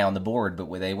and Y on the board, but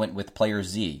they went with player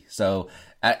Z. So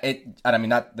I mean,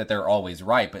 not that they're always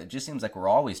right, but it just seems like we're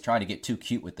always trying to get too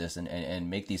cute with this and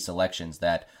make these selections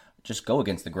that just go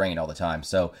against the grain all the time.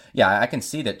 So yeah, I can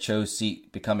see that Cho's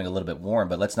seat becoming a little bit warm,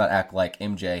 but let's not act like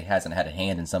MJ hasn't had a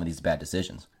hand in some of these bad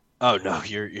decisions. Oh no,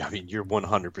 you're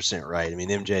 100% right. I mean,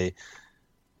 MJ,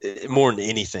 more than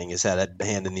anything, has had a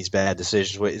hand in these bad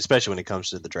decisions, especially when it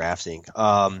comes to the drafting.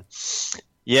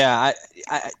 Yeah,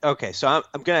 okay. So I'm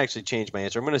going to actually change my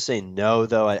answer. I'm going to say no,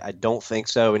 though. I don't think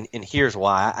so, and here's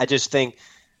why. I just think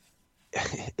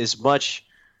as much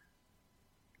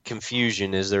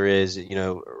confusion as there is,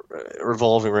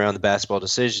 revolving around the basketball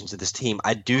decisions of this team,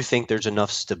 I do think there's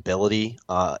enough stability,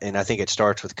 and I think it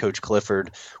starts with Coach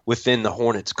Clifford within the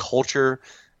Hornets culture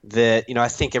that, I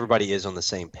think everybody is on the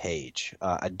same page.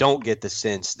 I don't get the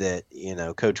sense that,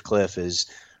 Coach Cliff is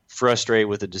frustrated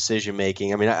with the decision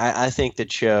making. I mean, I think that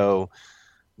Cho,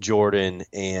 Jordan,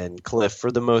 and Cliff,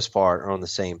 for the most part, are on the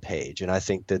same page, and I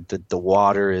think that the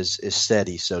water is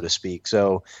steady, so to speak.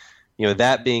 So,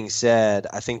 that being said,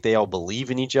 I think they all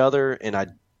believe in each other, and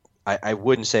I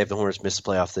wouldn't say if the Hornets missed the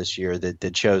playoff this year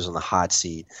that Cho's on the hot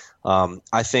seat.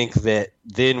 I think that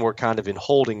then we're kind of in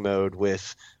holding mode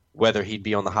with whether he'd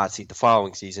be on the hot seat the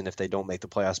following season if they don't make the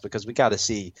playoffs, because we got to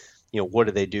see, what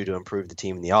do they do to improve the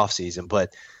team in the offseason.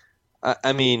 But,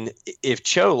 I mean, if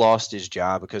Cho lost his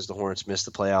job because the Hornets missed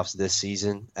the playoffs this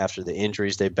season after the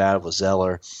injuries they battled with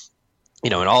Zeller,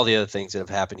 and all the other things that have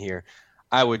happened here,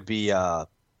 I would be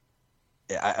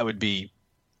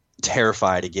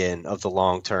terrified again of the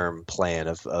long-term plan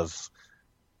of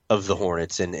the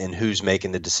Hornets and who's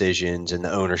making the decisions and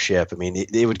the ownership. I mean,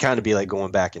 it would kind of be like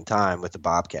going back in time with the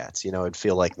Bobcats. It'd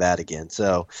feel like that again.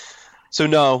 So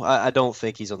no, I don't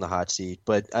think he's on the hot seat.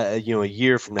 But a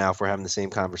year from now, if we're having the same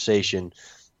conversation,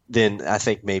 then I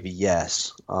think maybe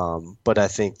yes. But I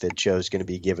think that Joe's going to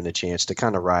be given a chance to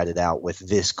kind of ride it out with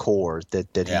this core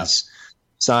that he's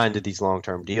signed to these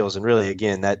long-term deals. And really,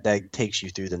 again, that takes you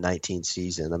through the 19th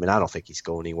season. I mean, I don't think he's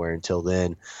going anywhere until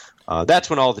then. That's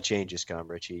when all the changes come,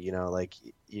 Richie.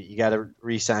 You got to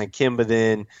re-sign Kimba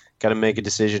then, got to make a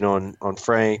decision on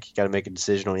Frank, got to make a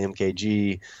decision on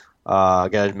MKG,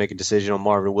 got to make a decision on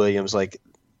Marvin Williams. Like,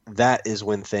 that is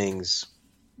when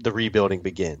the rebuilding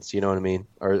begins, you know what I mean?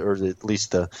 Or at least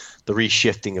the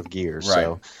reshifting of gears. Right.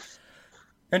 So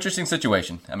interesting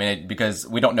situation. I mean, because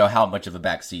we don't know how much of a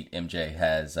backseat MJ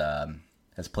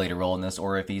has played a role in this,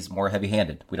 or if he's more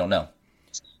heavy-handed. We don't know.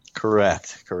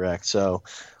 Correct. So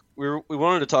we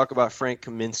wanted to talk about Frank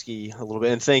Kaminsky a little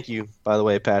bit, and thank you, by the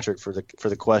way, Patrick, for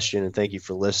the question, and thank you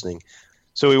for listening.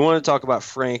 So we wanted to talk about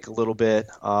Frank a little bit.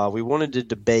 We wanted to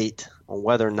debate on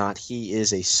whether or not he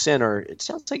is a center. It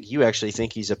sounds like you actually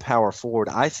think he's a power forward.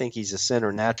 I think he's a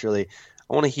center naturally.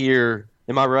 I want to hear.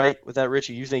 Am I right with that,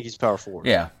 Richie? You think he's a power forward?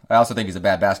 Yeah. I also think he's a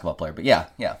bad basketball player, but yeah.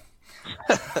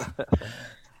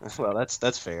 Well,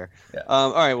 that's fair. Yeah.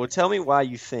 All right. Well, tell me why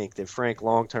you think that Frank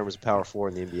long-term is a power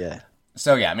forward in the NBA.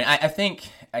 So, yeah, I mean,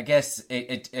 I guess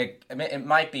it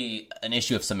might be an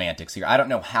issue of semantics here. I don't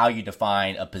know how you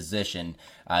define a position.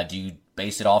 Do you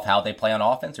base it off how they play on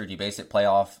offense, or do you base it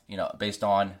based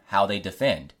on how they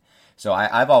defend? So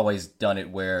I've always done it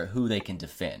where who they can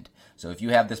defend. So if you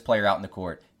have this player out in the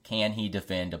court, can he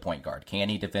defend a point guard? Can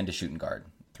he defend a shooting guard?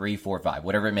 3, 4, 5,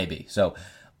 whatever it may be. So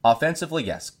offensively,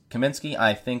 yes. Kaminsky,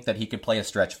 I think that he could play a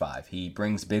stretch 5. He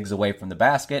brings bigs away from the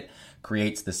basket,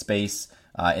 creates the space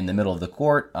in the middle of the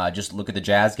court. Just look at the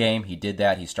Jazz game. He did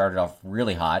that. He started off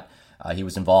really hot. He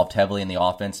was involved heavily in the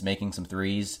offense, making some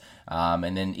threes.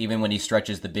 And then even when he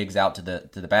stretches the bigs out to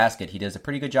the basket, he does a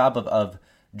pretty good job of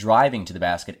driving to the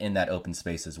basket in that open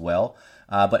space as well.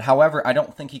 But however, I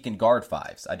don't think he can guard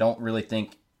 5s. I don't really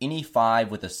think any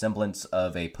 5 with a semblance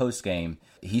of a post game,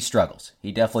 he struggles.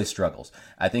 He definitely struggles.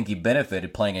 I think he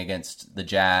benefited playing against the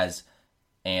Jazz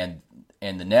and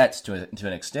the Nets to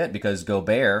an extent, because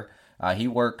Gobert, he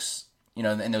works,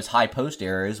 in those high post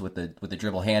areas with the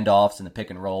dribble handoffs and the pick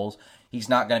and rolls. He's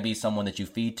not going to be someone that you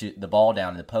feed to the ball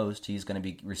down in the post. He's going to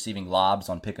be receiving lobs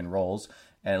on pick and rolls,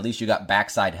 and at least you got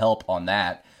backside help on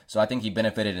that. So I think he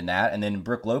benefited in that. And then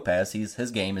Brook Lopez,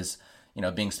 his game is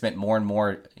being spent more and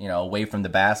more, away from the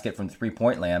basket, from the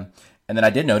 3-point land. And then I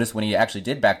did notice when he actually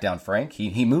did back down Frank,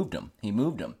 he moved him.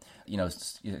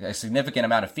 A significant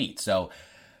amount of feet. So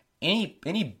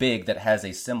any big that has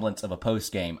a semblance of a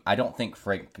post game, I don't think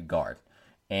Frank could guard.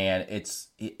 And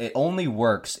it only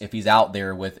works if he's out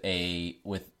there with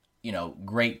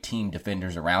great team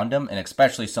defenders around him, and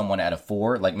especially someone at a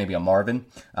 4, like maybe a Marvin,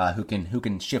 who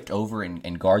can shift over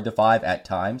and guard the 5 at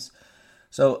times.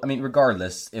 So, I mean,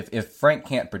 regardless, if Frank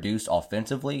can't produce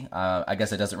offensively, I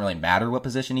guess it doesn't really matter what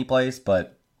position he plays,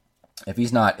 but if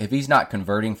he's not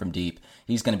converting from deep,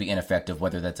 he's going to be ineffective,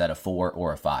 whether that's at a 4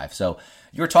 or a 5. So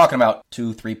you were talking about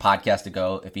 2-3 podcasts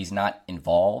ago, if he's not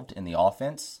involved in the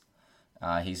offense,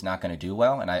 he's not going to do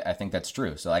well, and I think that's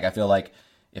true. So, I feel like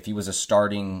if he was a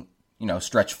starting,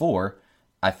 stretch 4,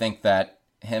 I think that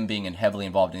him being heavily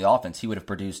involved in the offense, he would have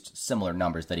produced similar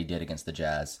numbers that he did against the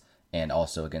Jazz and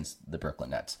also against the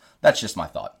Brooklyn Nets. That's just my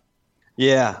thought.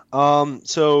 Yeah.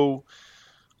 So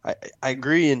I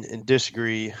agree and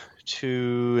disagree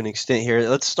to an extent here.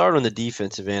 Let's start on the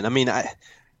defensive end. I mean,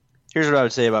 here's what I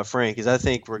would say about Frank is I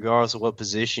think regardless of what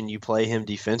position you play him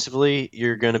defensively,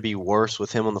 you're going to be worse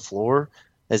with him on the floor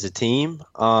as a team.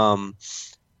 I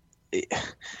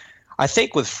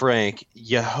think with Frank,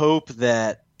 you hope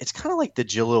that it's kind of like the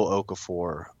Jahlil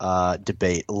Okafor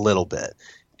debate a little bit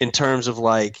in terms of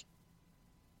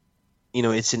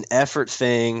it's an effort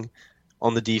thing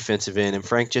on the defensive end, and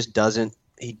Frank just doesn't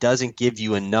give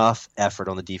you enough effort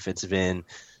on the defensive end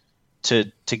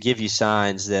to give you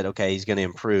signs that, okay, he's going to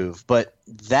improve. But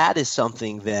that is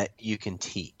something that you can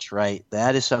teach, right?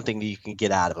 That is something that you can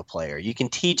get out of a player. You can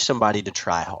teach somebody to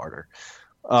try harder.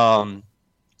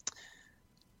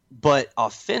 But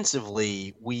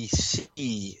offensively, we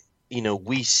see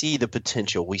the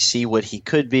potential. We see what he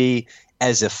could be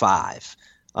as a 5.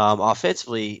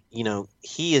 Offensively,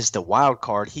 he is the wild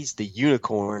card. He's the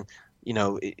unicorn.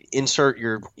 Insert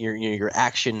your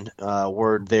action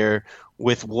word there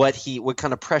with what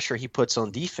kind of pressure he puts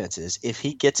on defenses. If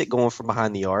he gets it going from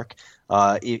behind the arc,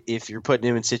 if you're putting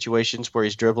him in situations where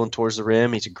he's dribbling towards the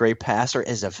rim, he's a great passer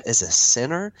as a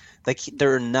center.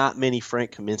 There are not many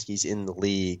Frank Kaminsky's in the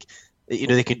league.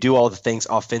 They can do all the things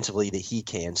offensively that he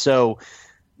can. So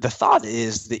the thought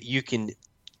is that you can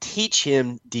teach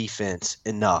him defense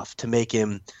enough to make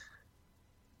him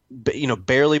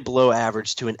barely below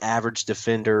average to an average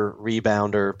defender,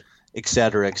 rebounder, et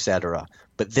cetera, et cetera.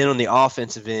 But then on the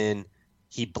offensive end,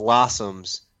 he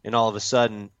blossoms, and all of a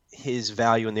sudden his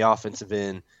value in the offensive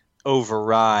end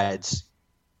overrides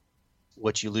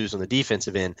what you lose on the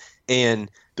defensive end. And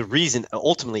the reason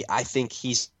ultimately I think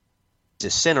he's a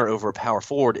center over a power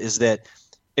forward is that,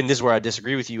 and this is where I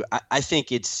disagree with you, I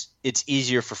think it's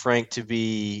easier for Frank to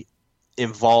be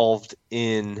involved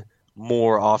in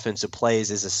more offensive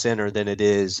plays as a center than it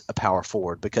is a power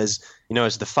forward, because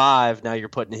as the 5, now you're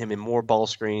putting him in more ball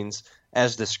screens.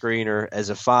 As the screener, as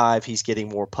a 5, he's getting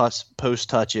more post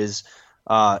touches.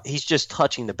 He's just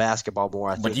touching the basketball more.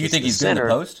 I think. But do you think he's good in the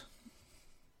post?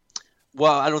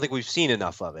 Well, I don't think we've seen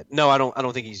enough of it. No, I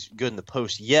don't think he's good in the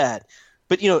post yet.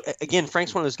 But again,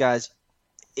 Frank's one of those guys.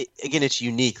 It's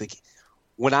unique. Like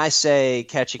when I say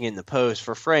catching in the post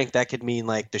for Frank, that could mean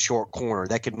like the short corner.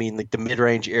 That could mean like the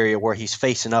mid-range area where he's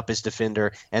facing up his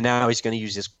defender, and now he's going to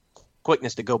use his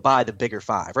quickness to go by the bigger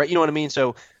 5, right? You know what I mean?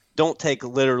 So don't take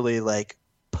literally like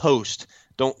post.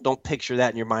 Don't picture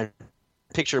that in your mind.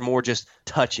 Picture more just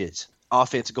touches,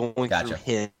 offense going through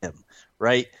him,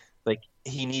 right? Like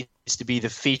he needs to be the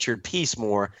featured piece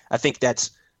more. I think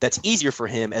that's easier for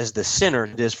him as the center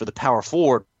than it is for the power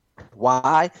forward.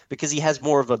 Why? Because he has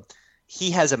a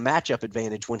matchup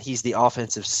advantage when he's the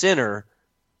offensive center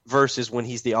versus when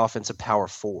he's the offensive power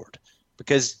forward.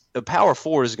 Because the power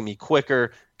forward is going to be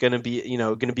quicker, going to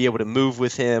be able to move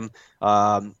with him,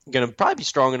 going to probably be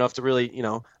strong enough to really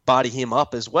body him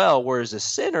up as well. Whereas a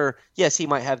center, yes, he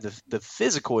might have the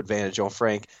physical advantage on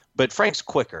Frank, but Frank's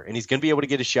quicker and he's going to be able to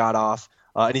get a shot off,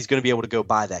 and he's going to be able to go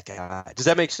by that guy. Does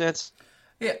that make sense?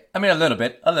 Yeah, I mean a little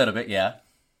bit, yeah.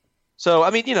 So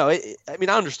I mean,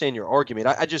 I understand your argument.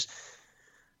 I just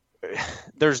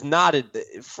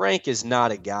Frank is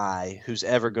not a guy who's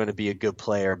ever going to be a good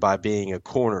player by being a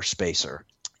corner spacer.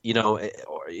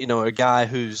 A guy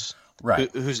who's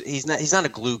right. He's not a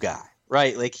glue guy,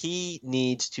 right? Like he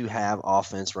needs to have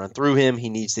offense run through him. He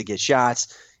needs to get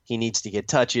shots. He needs to get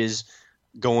touches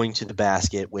going to the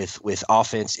basket with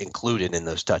offense included in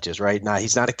those touches, right? Now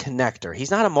he's not a connector.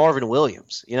 He's not a Marvin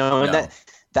Williams, No. And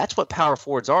That's what power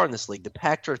forwards are in this league. The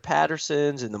Patrick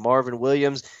Pattersons and the Marvin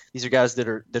Williams, these are guys that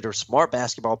are smart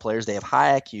basketball players. They have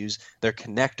high IQs. They're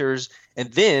connectors,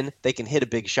 and then they can hit a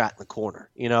big shot in the corner.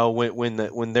 You know,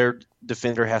 when their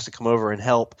defender has to come over and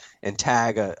help and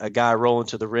tag a guy rolling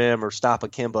to the rim or stop a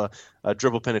Kemba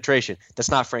dribble penetration.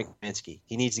 That's not Frank Kaminsky.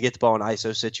 He needs to get the ball in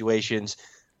ISO situations.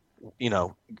 You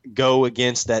know, go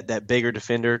against that bigger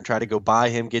defender, try to go by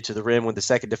him, get to the rim. When the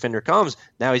second defender comes,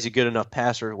 now he's a good enough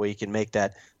passer where he can make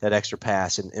that extra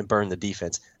pass and burn the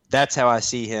defense. That's how I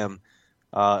see him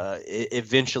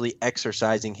eventually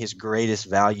exercising his greatest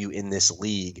value in this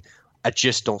league. I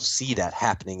just don't see that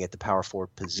happening at the power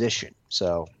forward position.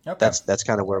 So that's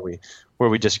kind of where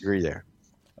we disagree there.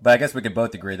 But I guess we could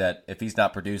both agree that if he's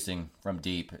not producing from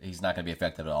deep, he's not going to be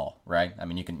effective at all, right? I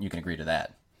mean, you can agree to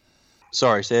that.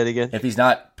 Sorry, say it again. If he's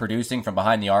not producing from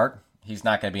behind the arc, he's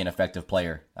not going to be an effective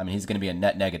player. I mean, he's going to be a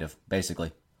net negative,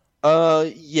 basically.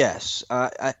 Yes,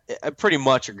 I pretty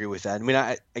much agree with that. I mean,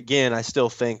 I still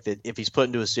think that if he's put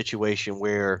into a situation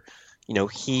where, you know,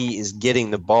 he is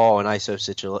getting the ball in ISO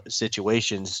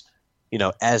situations, you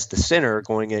know, as the center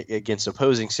going against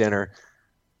opposing center,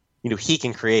 you know, he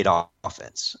can create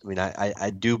offense. I mean, I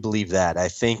do believe that. I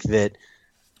think that,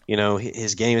 you know,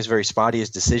 his game is very spotty. His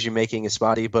decision-making is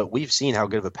spotty, but we've seen how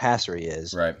good of a passer he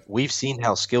is. Right. We've seen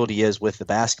how skilled he is with the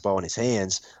basketball in his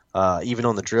hands, even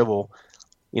on the dribble.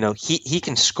 You know, he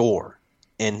can score.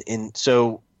 And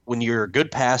so when you're a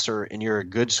good passer and you're a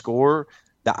good scorer,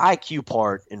 the IQ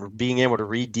part and being able to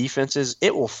read defenses,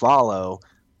 it will follow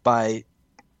by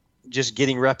just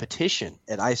getting repetition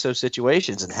at ISO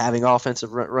situations and having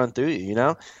offensive run through you, you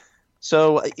know?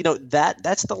 So, you know,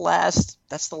 that's the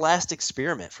last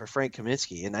experiment for Frank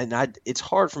Kaminsky, and it's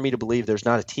hard for me to believe there's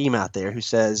not a team out there who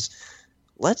says,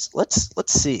 let's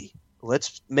see,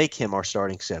 let's make him our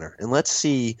starting center, and let's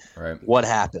see what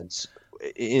happens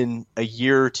in a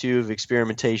year or two of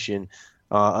experimentation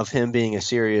of him being a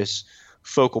serious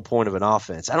focal point of an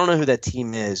offense. I don't know who that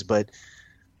team is, but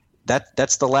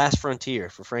that's the last frontier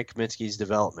for Frank Kaminsky's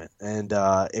development. And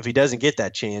if he doesn't get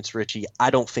that chance, Richie,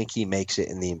 I don't think he makes it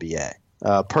in the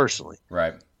NBA, personally.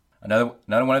 Right. Another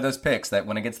one of those picks that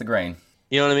went against the grain.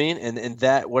 You know what I mean? And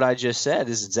that what I just said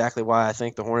is exactly why I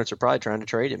think the Hornets are probably trying to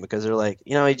trade him, because they're like,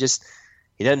 you know, he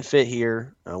doesn't fit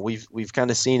here. We've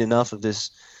kind of seen enough of this,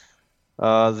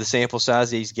 the sample size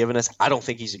that he's given us. I don't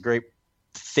think he's a great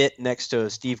fit next to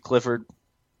Steve Clifford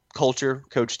culture,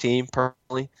 coach team,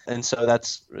 personally. And so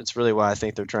that's really why I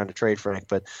think they're trying to trade Frank.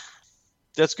 But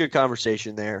that's good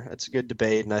conversation there. That's a good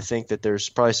debate, and I think that there's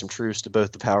probably some truths to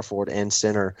both the power forward and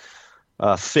center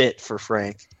fit for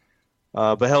Frank.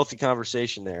 But healthy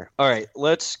conversation there. All right,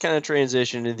 let's kind of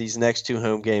transition to these next two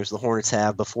home games the Hornets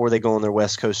have before they go on their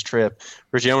West Coast trip.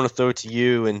 Richie, I want to throw it to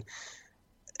you, and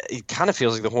it kind of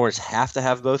feels like the Hornets have to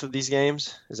have both of these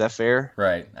games. Is that fair?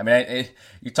 Right. I mean,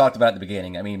 you talked about at the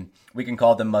beginning. I mean, we can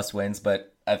call them must-wins,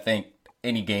 but I think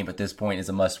any game at this point is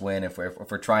a must-win if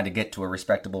we're trying to get to a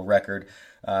respectable record.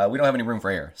 We don't have any room for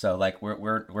error. So, like,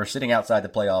 we're sitting outside the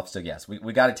playoffs. So, yes,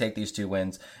 we got to take these two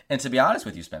wins. And to be honest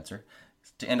with you, Spencer,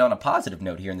 to end on a positive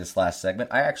note here in this last segment,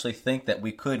 I actually think that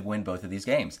we could win both of these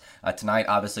games. Tonight,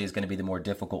 obviously, is going to be the more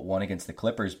difficult one against the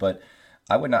Clippers, but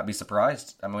I would not be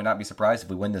surprised. I would not be surprised if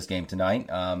we win this game tonight.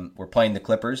 We're playing the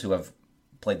Clippers, who have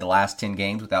played the last 10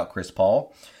 games without Chris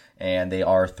Paul, and they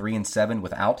are 3-7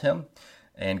 without him.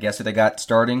 And guess who they got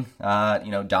starting?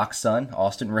 Doc's son,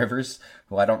 Austin Rivers,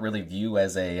 who I don't really view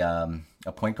as a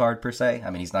point guard per se.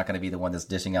 I mean, he's not going to be the one that's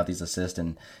dishing out these assists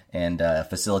and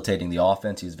facilitating the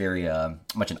offense. He's very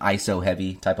much an ISO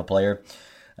heavy type of player.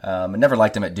 I never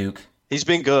liked him at Duke. He's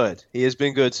been good. He has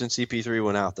been good since CP3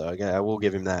 went out, though. I will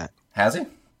give him that. Has he?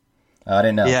 I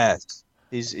didn't know. Yes,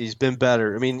 he's been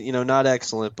better. I mean, you know, not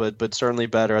excellent, but certainly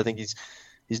better. I think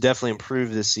he's definitely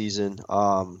improved this season.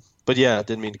 But yeah, I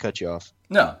didn't mean to cut you off.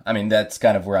 No, I mean, that's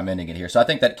kind of where I'm ending it here. So I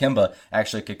think that Kemba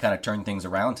actually could kind of turn things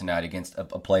around tonight against a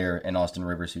player in Austin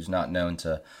Rivers who's not known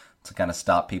to kind of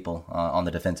stop people on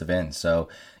the defensive end. So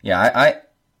yeah,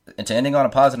 and to ending on a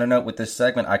positive note with this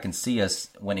segment, I can see us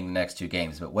winning the next two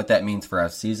games. But what that means for our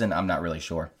season, I'm not really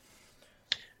sure.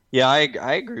 Yeah,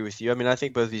 I agree with you. I mean, I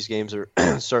think both of these games are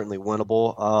certainly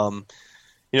winnable.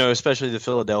 You know, especially the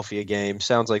Philadelphia game.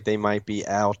 Sounds like they might be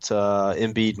out.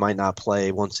 Embiid might not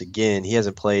play once again. He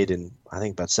hasn't played in, I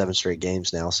think, about 7 straight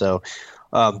games now. So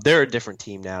they're a different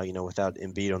team now, you know, without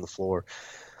Embiid on the floor.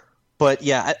 But,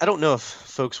 yeah, I don't know if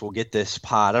folks will get this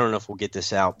pod. I don't know if we'll get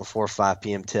this out before 5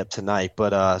 p.m. tip tonight.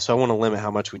 But so I want to limit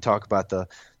how much we talk about the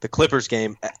Clippers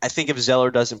game. I think if Zeller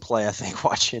doesn't play, I think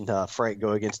watching Frank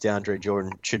go against DeAndre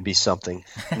Jordan should be something.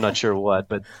 I'm not sure what,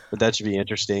 but that should be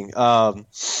interesting.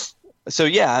 So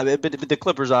yeah, but the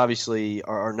Clippers obviously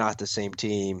are not the same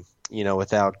team,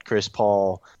 without Chris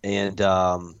Paul and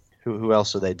who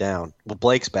else are they down? Well,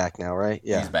 Blake's back now, right?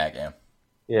 Yeah, he's back. Yeah.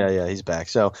 Yeah, he's back.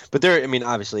 So, but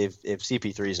obviously, if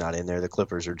CP3 is not in there, the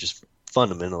Clippers are just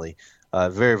fundamentally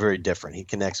very, very different. He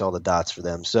connects all the dots for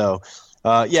them. So,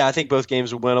 I think both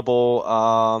games are winnable.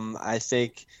 I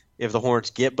think if the Hornets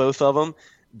get both of them,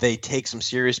 they take some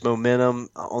serious momentum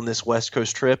on this West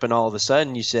Coast trip, and all of a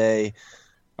sudden you say,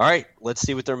 all right, let's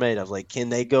see what they're made of. Like, can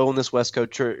they go on this West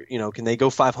Coast trip? Can they go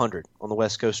 500 on the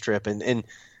West Coast trip? And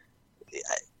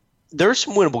there's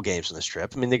some winnable games on this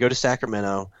trip. I mean, they go to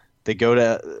Sacramento. They go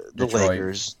to the Detroit.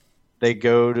 Lakers. They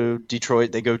go to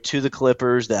Detroit. They go to the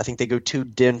Clippers. I think they go to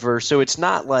Denver. So it's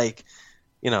not like,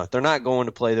 they're not going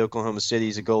to play the Oklahoma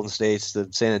Cities, the Golden States, the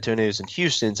San Antonios, and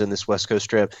Houstons in this West Coast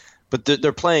trip. But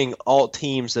they're playing all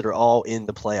teams that are all in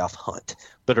the playoff hunt,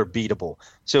 but are beatable.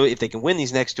 So if they can win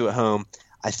these next two at home,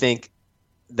 I think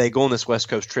they go on this West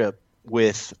Coast trip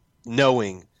with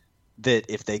knowing that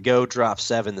if they go drop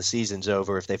 7, the season's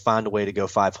over. If they find a way to go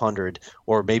 500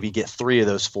 or maybe get 3 of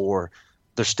those 4,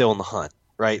 they're still in the hunt,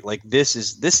 right? Like this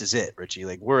is it, Richie.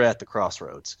 Like we're at the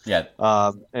crossroads. Yeah.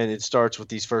 And it starts with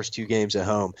these first 2 games at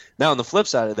home. Now on the flip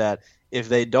side of that, if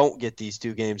they don't get these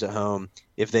 2 games at home,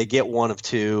 if they get 1 of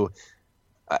 2,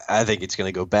 I think it's going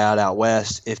to go bad out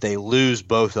west. If they lose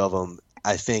both of them,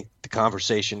 I think the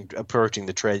conversation approaching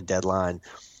the trade deadline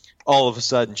all of a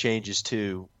sudden changes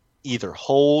to either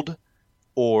hold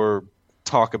or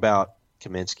talk about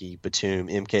Kaminsky, Batum,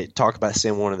 MK, talk about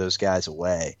sending one of those guys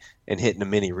away and hitting a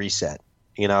mini reset.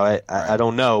 I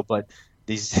don't know, but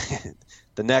the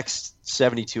next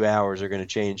 72 hours are going to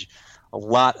change a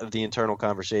lot of the internal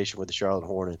conversation with the Charlotte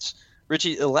Hornets.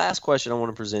 Richie, the last question I want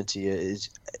to present to you is,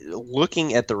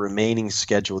 looking at the remaining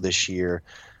schedule this year,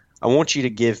 I want you to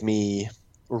give me,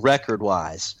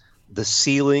 record-wise, the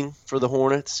ceiling for the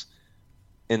Hornets,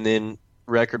 and then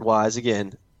record-wise,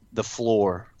 again, the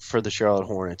floor for the Charlotte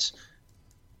Hornets,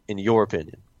 in your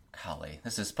opinion. Golly,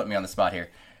 this is putting me on the spot here.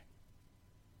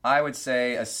 I would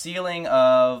say a ceiling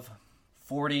of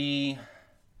 41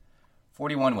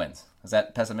 wins. Is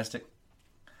that pessimistic?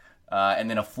 And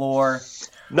then a floor.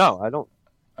 No, I don't.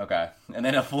 Okay. And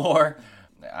then a floor,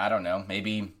 I don't know,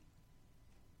 maybe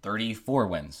 34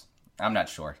 wins. I'm not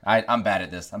sure. I'm bad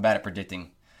at this. I'm bad at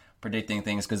predicting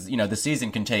things because, the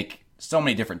season can take so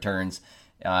many different turns.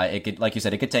 It could, like you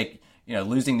said, it could take,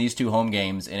 losing these 2 home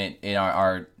games and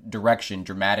our direction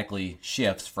dramatically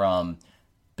shifts from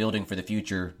building for the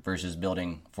future versus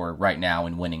building for right now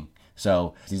and winning.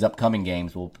 So these upcoming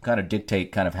games will kind of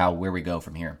dictate kind of where we go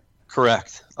from here.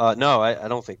 Correct. No, I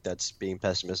don't think that's being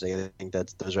pessimistic. I think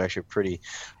those are actually pretty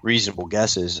reasonable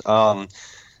guesses.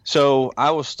 So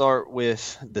I will start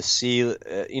with the ceiling.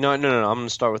 No. I'm going to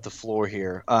start with the floor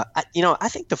here. I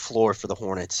think the floor for the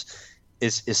Hornets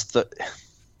is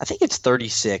I think it's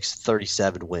 36,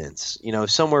 37 wins.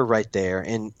 Somewhere right there.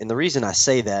 And the reason I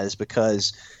say that is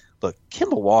because, look,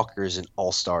 Kemba Walker is an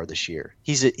all-star this year.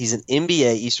 He's an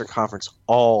NBA Eastern Conference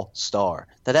all-star.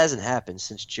 That hasn't happened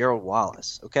since Gerald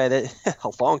Wallace. Okay, that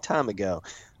a long time ago.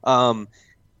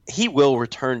 He will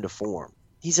return to form.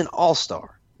 He's an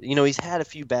all-star. He's had a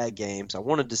few bad games. I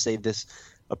wanted to save this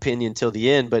opinion till the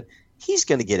end, but he's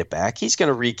going to get it back. He's going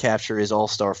to recapture his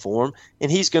all-star form, and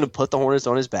he's going to put the Hornets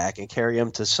on his back and carry them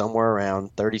to somewhere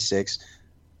around 36,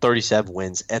 37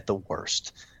 wins at the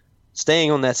worst.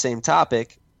 Staying on that same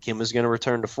topic, Kemba's going to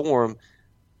return to form.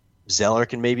 Zeller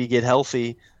can maybe get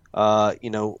healthy.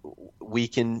 We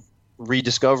can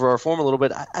rediscover our form a little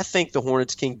bit. I think the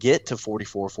Hornets can get to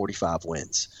 44, 45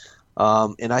 wins.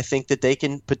 And I think that they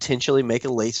can potentially make a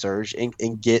late surge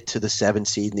and get to the 7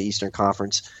 seed in the Eastern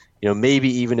Conference. Maybe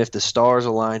even if the stars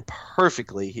align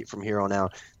perfectly from here on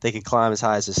out, they could climb as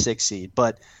high as a 6 seed.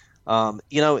 But,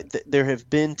 there have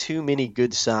been too many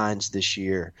good signs this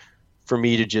year for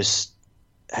me to just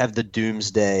have the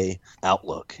doomsday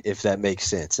outlook, if that makes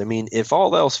sense. I mean, if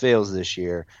all else fails this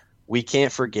year, we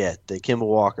can't forget that Kemba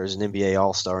Walker is an NBA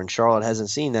All-Star, and Charlotte hasn't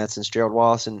seen that since Gerald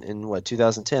Wallace in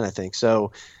 2010, I think.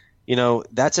 So,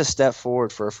 that's a step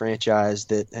forward for a franchise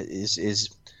that is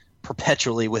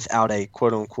perpetually without a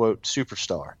quote-unquote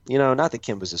superstar. Not that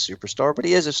Kemba's a superstar, but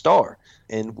he is a star,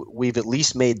 and we've at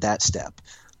least made that step.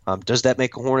 Does that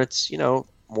make the Hornets,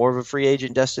 more of a free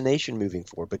agent destination moving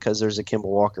forward because there's a Kemba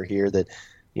Walker here that,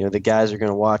 the guys are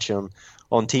going to watch him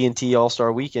on TNT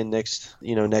All-Star Weekend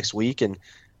next week. And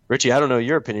Richie, I don't know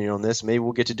your opinion on this. Maybe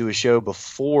we'll get to do a show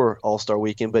before All-Star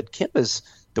Weekend, but Kemba's,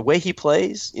 the way he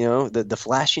plays, the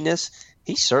flashiness,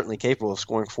 he's certainly capable of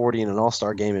scoring 40 in an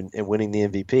All-Star game and winning the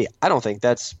MVP. I don't think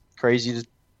that's crazy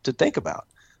to think about.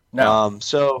 No.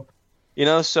 So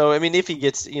So, I mean, if he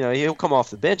gets, he'll come off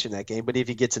the bench in that game, but if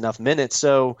he gets enough minutes.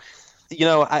 So,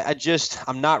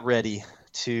 I'm not ready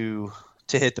to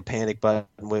hit the panic button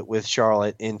with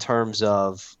Charlotte in terms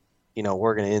of,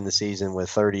 we're going to end the season with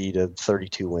 30 to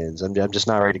 32 wins. I'm just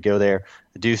not ready to go there.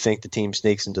 I do think the team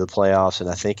sneaks into the playoffs, and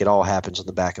I think it all happens on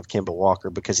the back of Kemba Walker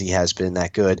because he has been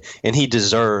that good, and he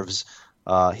deserves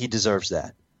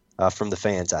that from the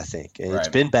fans, I think. Right. It's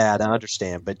been bad, I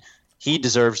understand, but he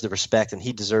deserves the respect and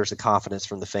he deserves the confidence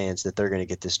from the fans that they're going to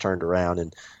get this turned around.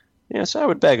 And so I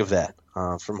would beg of that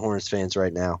from Hornets fans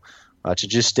right now to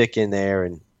just stick in there.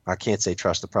 And I can't say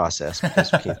trust the process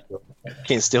because we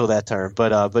can't steal that term,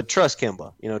 but trust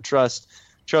Kemba.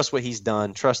 Trust what he's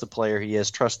done. Trust the player he is.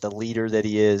 Trust the leader that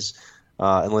he is.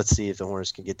 And let's see if the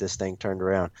Hornets can get this thing turned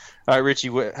around. All right, Richie,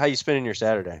 how you spending your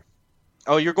Saturday?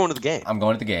 Oh, you're going to the game. I'm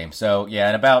going to the game. So, yeah,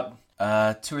 in about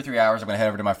 2 or 3 hours, I'm going to head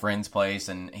over to my friend's place,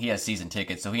 and he has season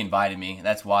tickets, so he invited me.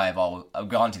 That's why I've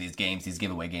gone to these games, these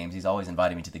giveaway games. He's always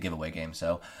invited me to the giveaway game.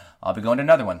 So I'll be going to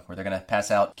another one where they're going to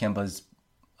pass out Kemba's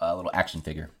little action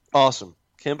figure. Awesome.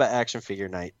 Kemba action figure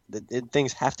night.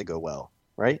 Things have to go well,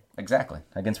 right? Exactly.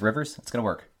 Against Rivers, it's going to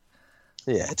work.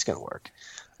 Yeah, it's going to work.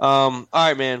 All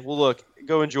right, man. Well, look,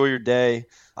 go enjoy your day.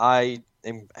 I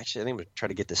think I'm going to try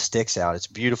to get the sticks out. It's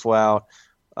beautiful out.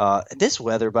 This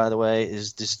weather, by the way,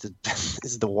 is just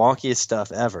is the wonkiest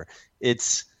stuff ever.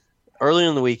 It's early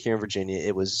in the week here in Virginia.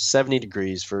 It was 70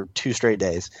 degrees for 2 straight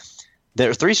days. There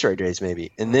were 3 straight days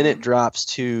maybe, and then it drops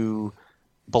to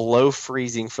below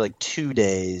freezing for like 2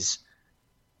 days.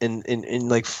 And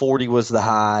like 40 was the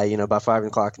high, by 5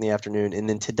 o'clock in the afternoon, and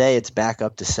then today it's back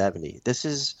up to 70. This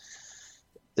is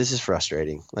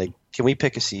frustrating. Like, can we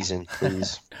pick a season,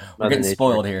 please? We're getting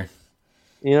spoiled here.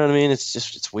 You know what I mean?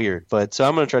 It's weird. But so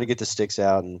I'm going to try to get the sticks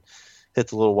out and hit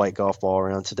the little white golf ball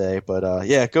around today. But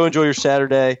yeah, go enjoy your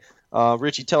Saturday.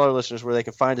 Richie, tell our listeners where they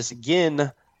can find us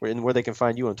again and where they can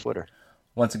find you on Twitter.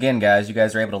 Once again, guys, you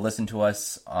guys are able to listen to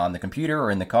us on the computer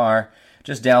or in the car.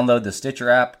 Just download the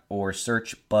Stitcher app or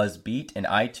search BuzzBeat in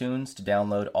iTunes to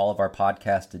download all of our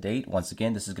podcasts to date. Once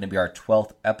again, this is going to be our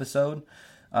 12th episode.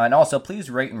 And also,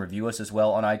 please rate and review us as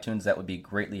well on iTunes. That would be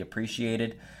greatly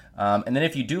appreciated. And then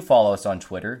if you do follow us on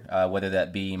Twitter, whether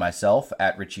that be myself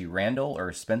at Richie Randall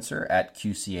or Spencer at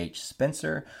QCH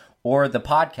Spencer, or the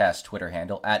podcast Twitter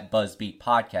handle at BuzzBeat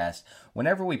Podcast,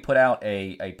 whenever we put out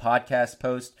a podcast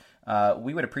post,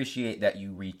 we would appreciate that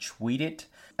you retweet it.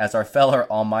 As our fellow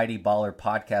almighty baller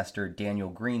podcaster Daniel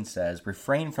Green says,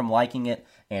 refrain from liking it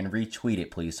and retweet it,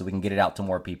 please, so we can get it out to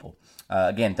more people.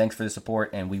 Again, thanks for the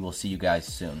support, and we will see you guys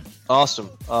soon.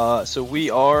 Awesome. So we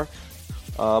are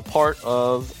part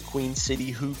of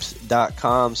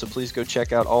QueenCityHoops.com, so please go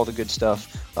check out all the good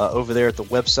stuff over there at the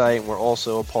website. And we're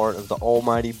also a part of the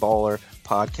Almighty Baller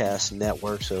Podcast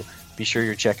Network, so be sure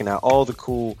you're checking out all the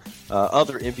cool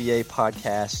other NBA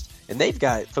podcasts. And they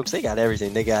got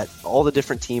everything. They got all the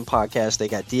different team podcasts. They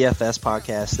got DFS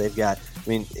podcasts.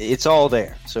 It's all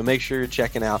there. So make sure you're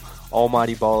checking out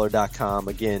almightyballer.com.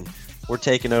 Again, we're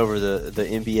taking over the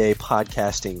NBA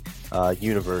podcasting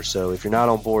universe. So if you're not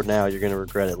on board now, you're going to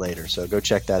regret it later. So go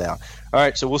check that out. All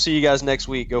right, so we'll see you guys next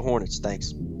week. Go Hornets.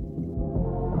 Thanks.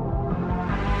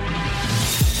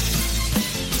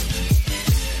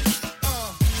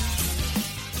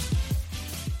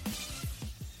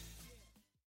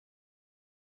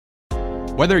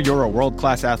 Whether you're a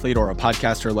world-class athlete or a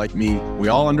podcaster like me, we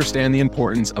all understand the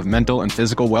importance of mental and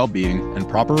physical well-being and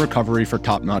proper recovery for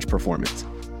top-notch performance.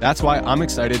 That's why I'm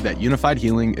excited that Unified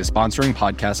Healing is sponsoring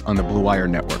podcasts on the Blue Wire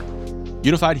Network.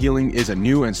 Unified Healing is a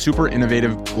new and super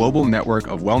innovative global network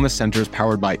of wellness centers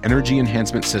powered by Energy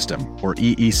Enhancement System, or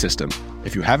EE System.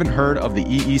 If you haven't heard of the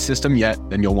EE System yet,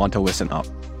 then you'll want to listen up.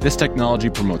 This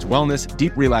technology promotes wellness,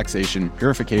 deep relaxation,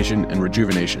 purification, and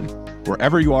rejuvenation.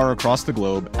 Wherever you are across the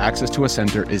globe, access to a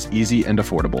center is easy and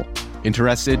affordable.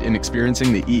 Interested in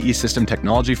experiencing the EE System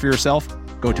technology for yourself?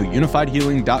 Go to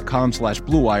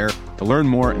unifiedhealing.com/bluewire to learn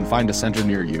more and find a center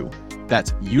near you.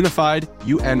 That's unified,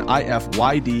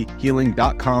 UNIFYD,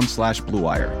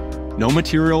 healing.com/bluewire. No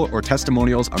material or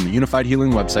testimonials on the Unified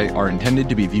Healing website are intended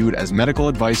to be viewed as medical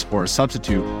advice or a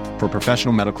substitute for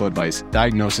professional medical advice,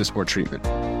 diagnosis, or treatment.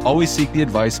 Always seek the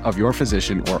advice of your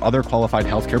physician or other qualified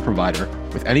healthcare provider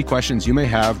with any questions you may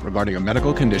have regarding a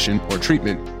medical condition or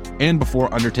treatment and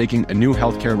before undertaking a new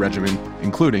healthcare regimen,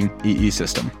 including EE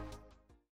System.